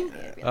okay.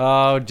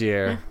 Oh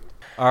dear.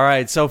 All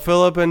right, so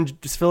Philip and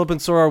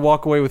Sora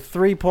walk away with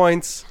 3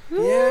 points.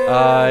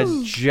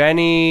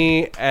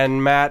 Jenny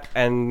and Matt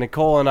and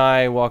Nicole and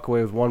I walk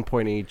away with 1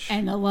 point each,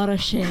 And a lot of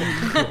shame.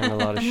 and a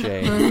lot of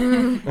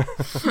shame.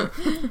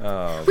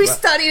 We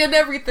studied and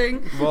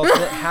everything. Well,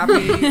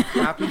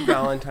 happy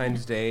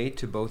Valentine's Day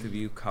to both of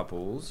you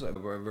couples.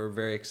 We're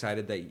very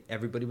excited that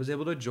everybody was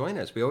able to join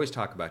us. We always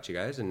talk about you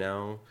guys, and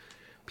now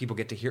people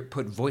get to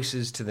put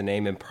voices to the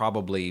name and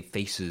probably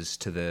faces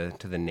to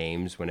the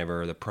names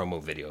whenever the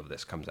promo video of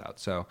this comes out.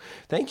 So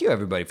thank you,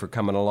 everybody, for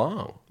coming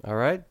along. All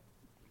right,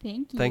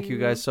 Thank you. thank you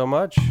guys so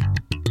much.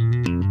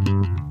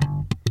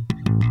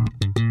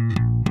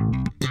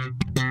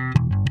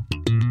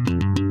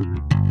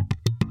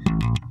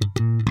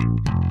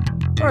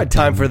 All right,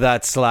 time for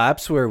That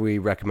Slaps, where we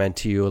recommend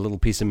to you a little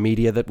piece of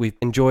media that we've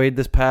enjoyed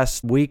this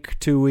past week,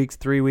 2 weeks,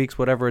 3 weeks,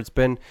 whatever it's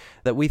been,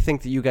 that we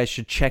think that you guys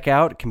should check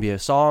out. It can be a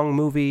song,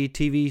 movie,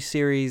 TV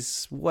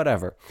series,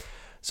 whatever.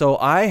 So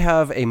I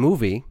have a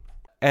movie,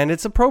 and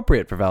it's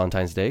appropriate for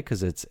Valentine's Day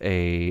because it's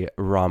a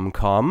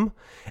rom-com,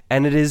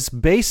 and it is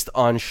based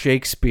on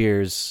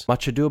Shakespeare's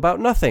Much Ado About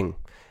Nothing.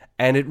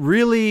 And it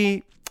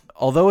really,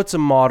 although it's a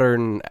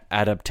modern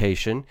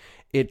adaptation,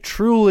 it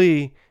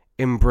truly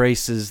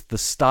embraces the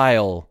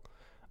style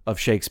of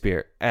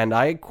Shakespeare, and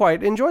I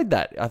quite enjoyed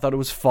that. I thought it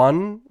was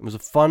fun. It was a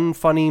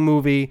funny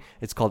movie.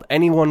 It's called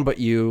Anyone But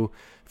You,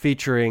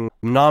 featuring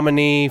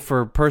nominee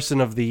for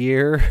Person of the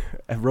Year,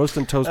 Roast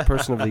and Toast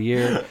Person of the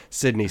Year,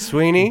 Sydney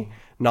Sweeney.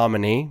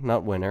 Nominee,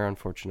 not winner,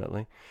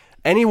 unfortunately.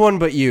 Anyone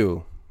But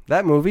You.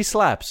 That movie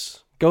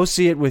slaps. Go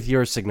see it with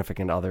your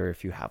significant other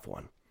if you have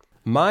one.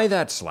 My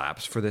That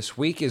Slaps for this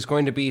week is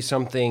going to be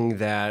something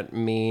that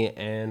me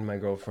and my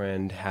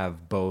girlfriend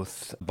have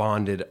both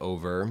bonded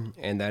over,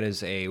 and that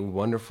is a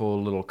wonderful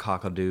little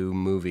cockadoo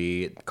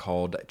movie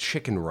called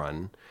Chicken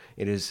Run.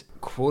 It is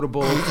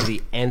quotable to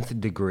the nth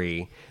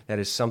degree. That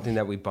is something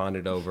that we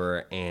bonded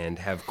over and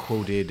have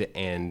quoted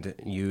and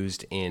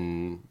used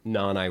in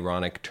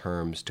non-ironic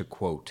terms to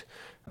quote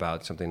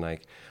about something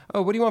like,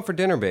 oh, what do you want for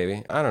dinner,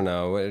 baby? I don't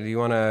know. Do you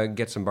want to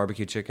get some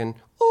barbecue chicken?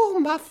 Oh,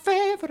 my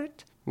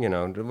favorite. You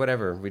know,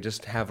 whatever. We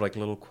just have like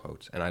little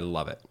quotes, and I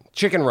love it.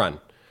 Chicken Run.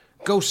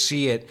 Go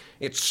see it.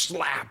 It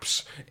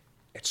slaps.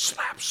 It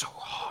slaps so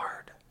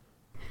hard.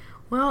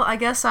 Well, I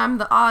guess I'm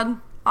the odd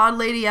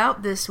lady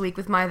out this week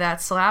with my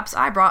That Slaps.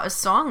 I brought a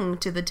song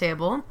to the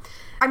table.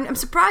 I'm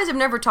surprised I've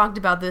never talked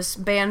about this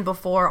band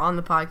before on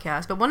the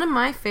podcast, but one of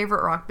my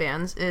favorite rock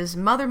bands is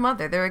Mother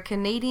Mother. They're a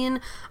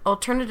Canadian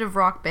alternative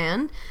rock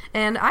band,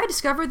 and I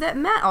discovered that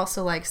Matt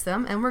also likes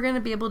them, and we're going to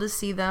be able to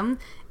see them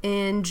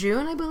in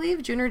June, I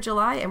believe, June or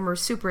July, and we're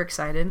super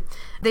excited.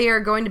 They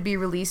are going to be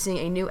releasing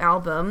a new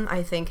album,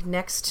 I think,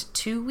 next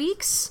 2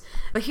 weeks,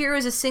 but here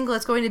is a single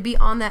that's going to be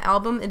on that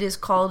album. It is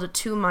called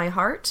To My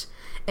Heart,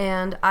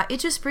 and it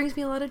just brings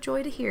me a lot of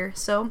joy to hear,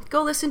 so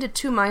go listen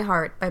to My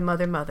Heart by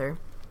Mother Mother.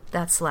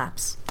 That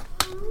slaps.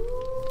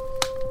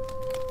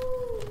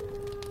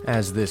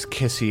 As this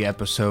kissy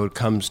episode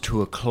comes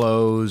to a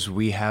close,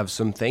 we have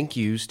some thank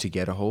yous to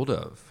get a hold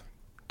of,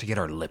 to get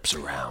our lips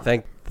around.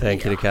 Thank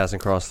you to Cass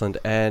and Crossland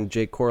and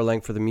Jake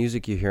Corlang for the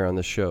music you hear on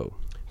the show.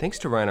 Thanks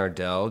to Ryan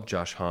Ardell,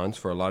 Josh Hans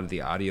for a lot of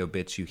the audio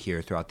bits you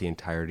hear throughout the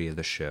entirety of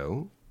the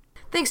show.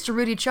 Thanks to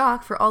Rudy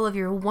Chalk for all of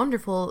your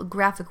wonderful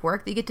graphic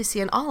work that you get to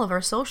see on all of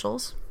our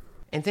socials.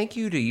 And thank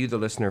you to you, the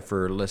listener,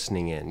 for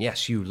listening in.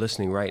 Yes, you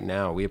listening right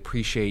now. We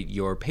appreciate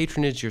your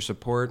patronage, your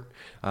support.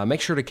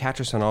 Make sure to catch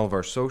us on all of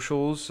our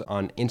socials,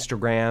 on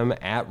Instagram,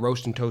 at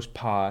Roast and Toast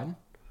Pod.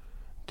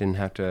 Didn't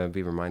have to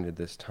be reminded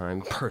this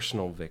time.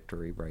 Personal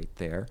victory right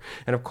there.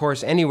 And, of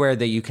course, anywhere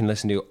that you can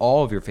listen to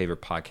all of your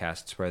favorite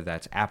podcasts, whether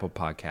that's Apple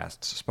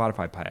Podcasts,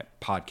 Spotify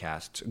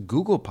Podcasts,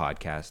 Google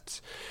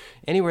Podcasts,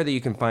 anywhere that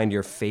you can find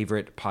your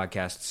favorite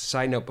podcasts.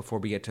 Side note, before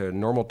we get to a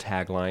normal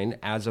tagline,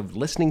 as of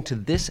listening to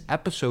this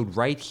episode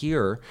right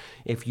here,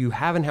 if you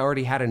haven't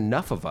already had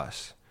enough of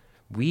us,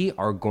 we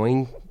are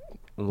going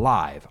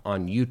live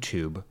on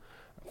YouTube.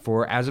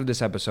 For as of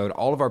this episode,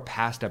 all of our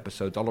past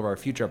episodes, all of our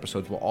future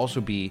episodes will also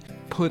be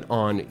put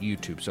on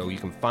YouTube. So you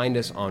can find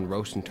us on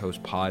Roast and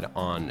Toast Pod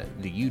on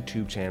the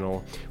YouTube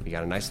channel. We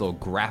got a nice little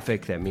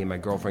graphic that me and my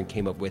girlfriend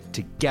came up with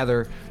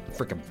together.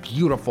 Freaking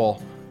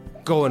beautiful.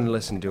 Go and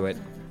listen to it.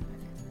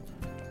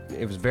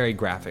 It was very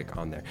graphic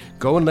on there.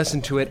 Go and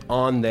listen to it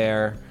on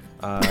there.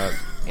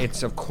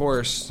 It's, of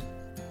course,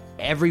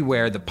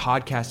 everywhere. The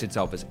podcast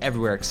itself is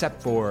everywhere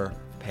except for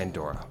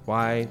Pandora.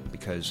 Why?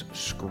 Because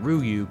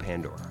screw you,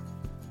 Pandora.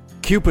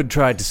 Cupid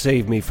tried to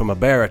save me from a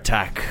bear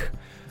attack,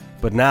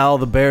 but now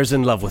the bear's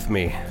in love with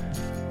me.